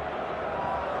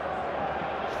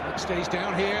 Flick stays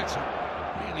down here. It's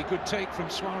a really good take from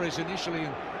Suarez initially,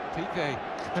 and Piqué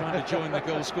trying to join the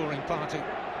goal-scoring party.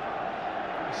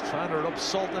 He's trying to rub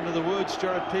salt into the woods.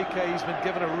 Gerard Piqué, he's been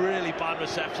given a really bad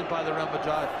reception by the Real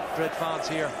Madrid fans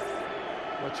here,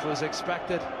 which was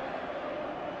expected.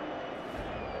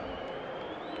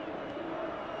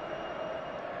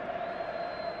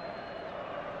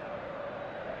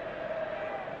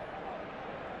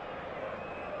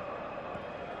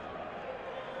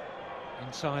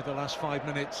 Inside the last 5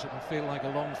 minutes, it'll feel like a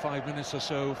long 5 minutes or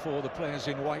so for the players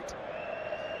in white.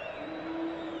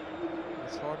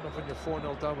 It's hard enough when you're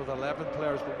 4-0 down with 11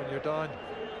 players, but when you're down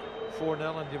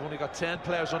 4-0 and you've only got 10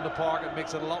 players on the park, it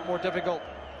makes it a lot more difficult.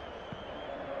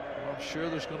 I'm sure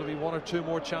there's going to be 1 or 2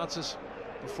 more chances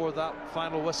before that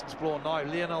final whistle's blown. Now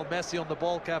Lionel Messi on the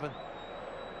ball, Kevin.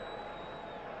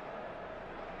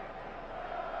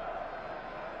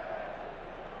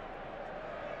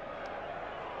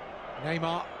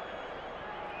 Neymar.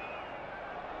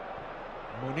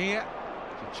 Munir.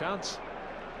 Good chance.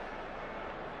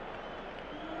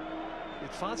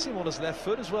 You'd fancy him on his left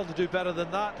foot as well to do better than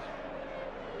that.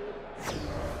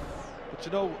 But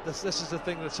you know, this is the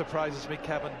thing that surprises me,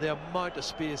 Kevin, the amount of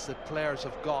space that players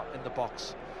have got in the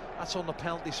box. That's on the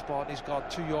penalty spot, and he's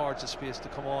got 2 yards of space to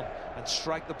come on and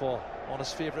strike the ball on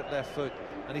his favourite left foot,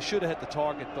 and he should have hit the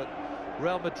target, but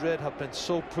Real Madrid have been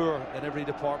so poor in every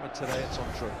department today, it's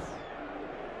untrue.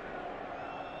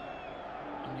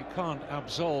 And you can't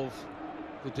absolve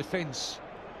the defence,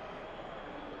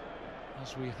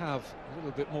 as we have a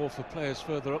little bit more for players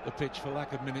further up the pitch for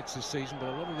lack of minutes this season, but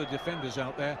a lot of the defenders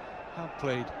out there have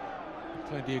played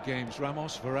plenty of games.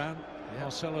 Ramos, Varane,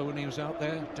 Marcelo when he was out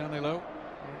there, Danilo.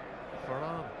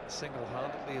 Varane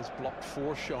single-handedly has blocked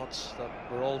 4 shots that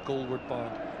were all goalward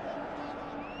bound.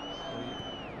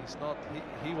 He's not.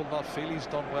 He will not feel he's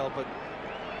done well, but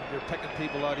if you're picking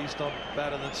people out, he's done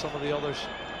better than some of the others.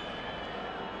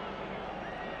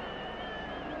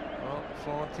 Well,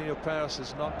 Florentino Perez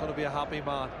is not going to be a happy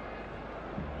man.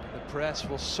 The press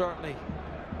will certainly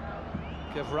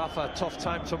give Rafa a tough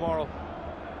time tomorrow.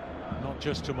 Not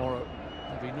just tomorrow.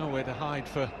 There'll be nowhere to hide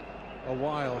for a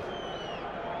while.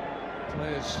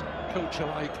 Players, coach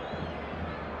alike.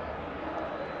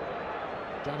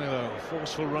 Danilo,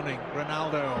 forceful running.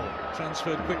 Ronaldo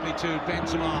transferred quickly to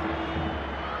Benzema.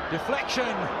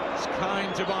 Deflection. It's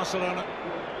kind to Barcelona.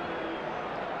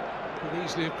 Could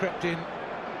easily have crept in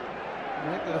I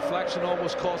think the deflection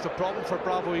almost caused a problem for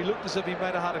Bravo. He looked as if he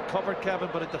might have had it covered, Kevin,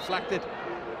 but it deflected.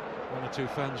 One or two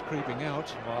fans creeping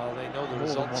out. Well, they know the More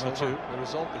result. than one or two. The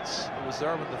result, it was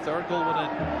there when the third goal went in.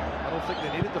 I don't think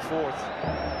they needed the fourth.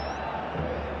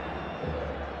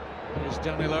 Here's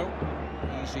Danilo.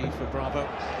 Easy for Bravo.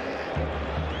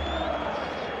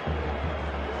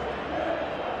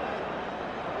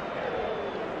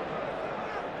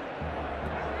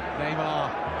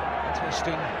 Neymar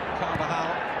testing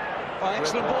Carvajal. Oh,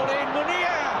 excellent ball in. Munir!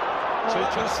 Oh,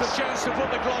 that was the chance to put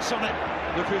the gloss on it.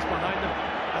 Look who's behind him.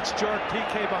 That's Gerard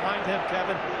Piqué behind him,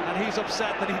 Kevin, and he's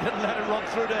upset that he didn't let it run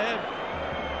through to him.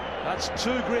 That's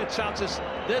two great chances.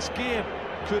 This game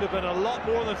could have been a lot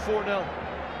more than 4-0.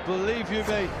 Believe you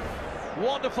me.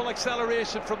 Wonderful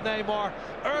acceleration from Neymar.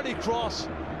 Early cross,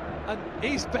 and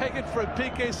he's begging for it.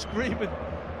 Piqué screaming,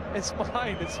 "It's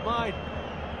mine, it's mine."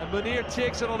 And Munir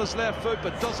takes it on his left foot,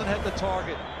 but doesn't hit the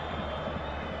target.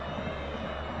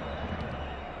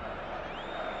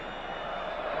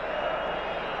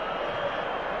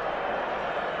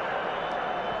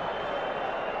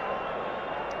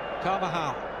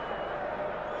 Carvajal.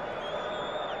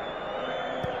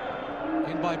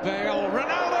 In by Bale.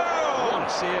 Ronaldo! What a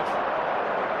save.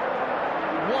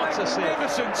 What a save.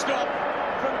 Magnificent stop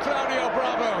from Claudio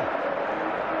Bravo.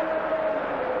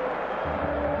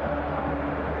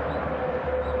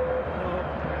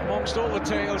 Amongst all the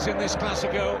tales in this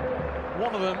Clasico,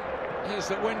 one of them is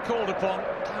that when called upon,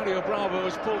 Claudio Bravo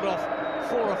has pulled off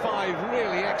 4 or 5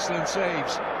 really excellent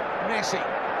saves. Messi.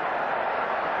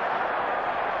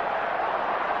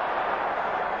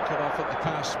 Cut off at the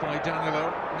pass by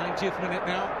Danilo. 90th minute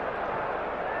now.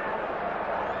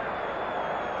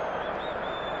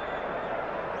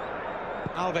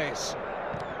 Alves.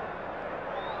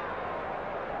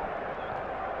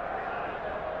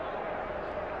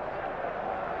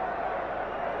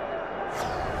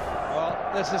 Well,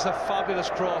 this is a fabulous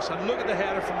cross, and look at the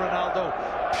header from Ronaldo.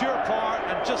 Pure power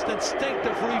and just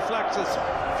instinctive reflexes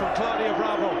from Claudio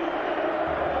Bravo.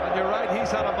 And you're right,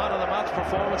 he's had a man of the match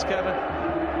performance, Kevin.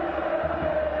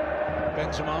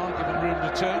 Benzema given room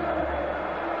to turn.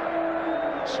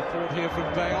 Support here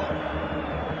from Bale.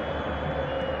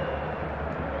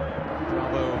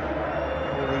 Bravo,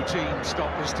 more routine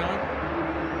stop this time.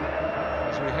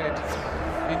 As we head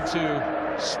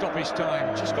into stoppage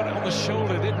time. Just got it on the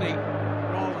shoulder, didn't he?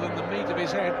 Rather than the meat of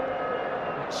his head.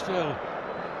 But still,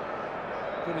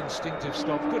 good instinctive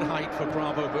stop. Good height for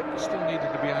Bravo, but still needed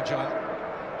to be agile.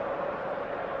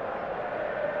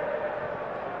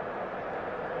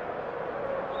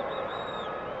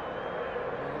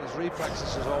 His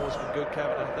reflexes has always been good,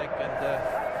 Kevin, I think, and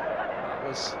that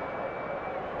was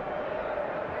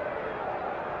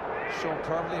shown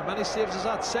perfectly. How many saves is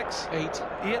that? 6? 8.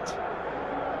 8?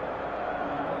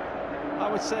 I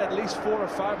would say at least 4 or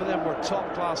 5 of them were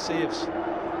top-class saves.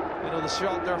 You know, the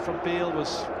shot there from Bale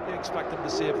was, you expect him to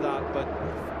save that, but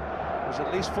there's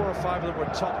at least 4 or 5 of them were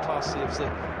top-class saves. The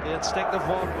instinctive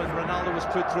one when Ronaldo was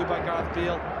put through by Gareth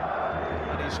Bale,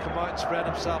 and he's come out and spread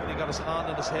himself, and he got his hand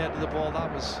and his head to the ball.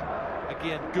 That was,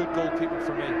 again, good goalkeeping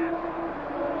for me.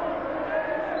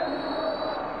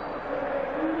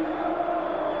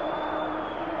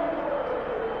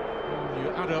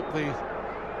 You add up the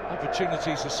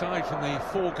opportunities aside from the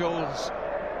 4 goals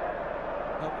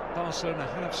that Barcelona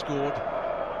have scored,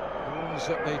 the ones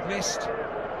that they've missed.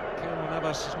 Keylor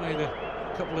Navas has made a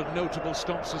couple of notable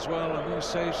stops as well, and those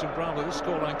saves from Bravo. This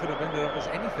scoreline could have ended up as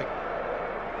anything.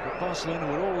 But Barcelona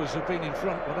would always have been in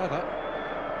front, whatever.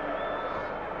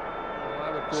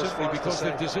 Well, simply because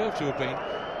they deserve to have been.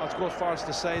 I'd go as far as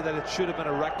to say that it should have been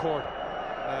a record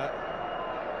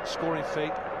scoring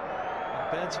feat.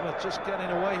 And Benzema just getting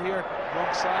away here,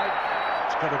 wrong side.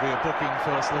 It's got to be a booking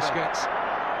for Busquets.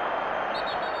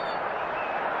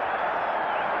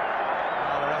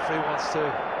 The referee wants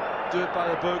to do it by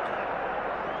the book.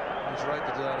 He's right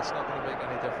to do that. It's not going to make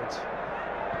any difference.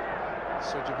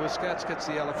 Sergio Busquets gets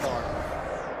the yellow card.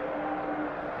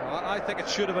 Well, I think it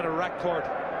should have been a record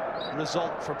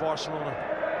result for Barcelona.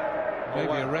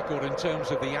 Maybe a record in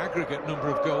terms of the aggregate number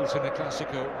of goals in a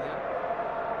Clasico. Yeah.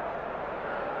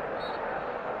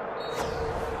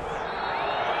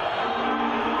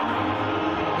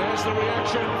 There's the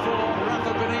reaction for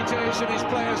Rafa Benitez and his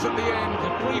players at the end. The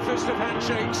briefest of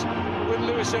handshakes with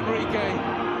Luis Enrique.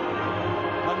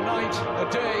 A night,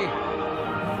 a day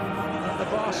that the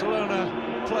Barcelona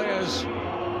players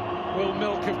will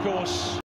milk, of course.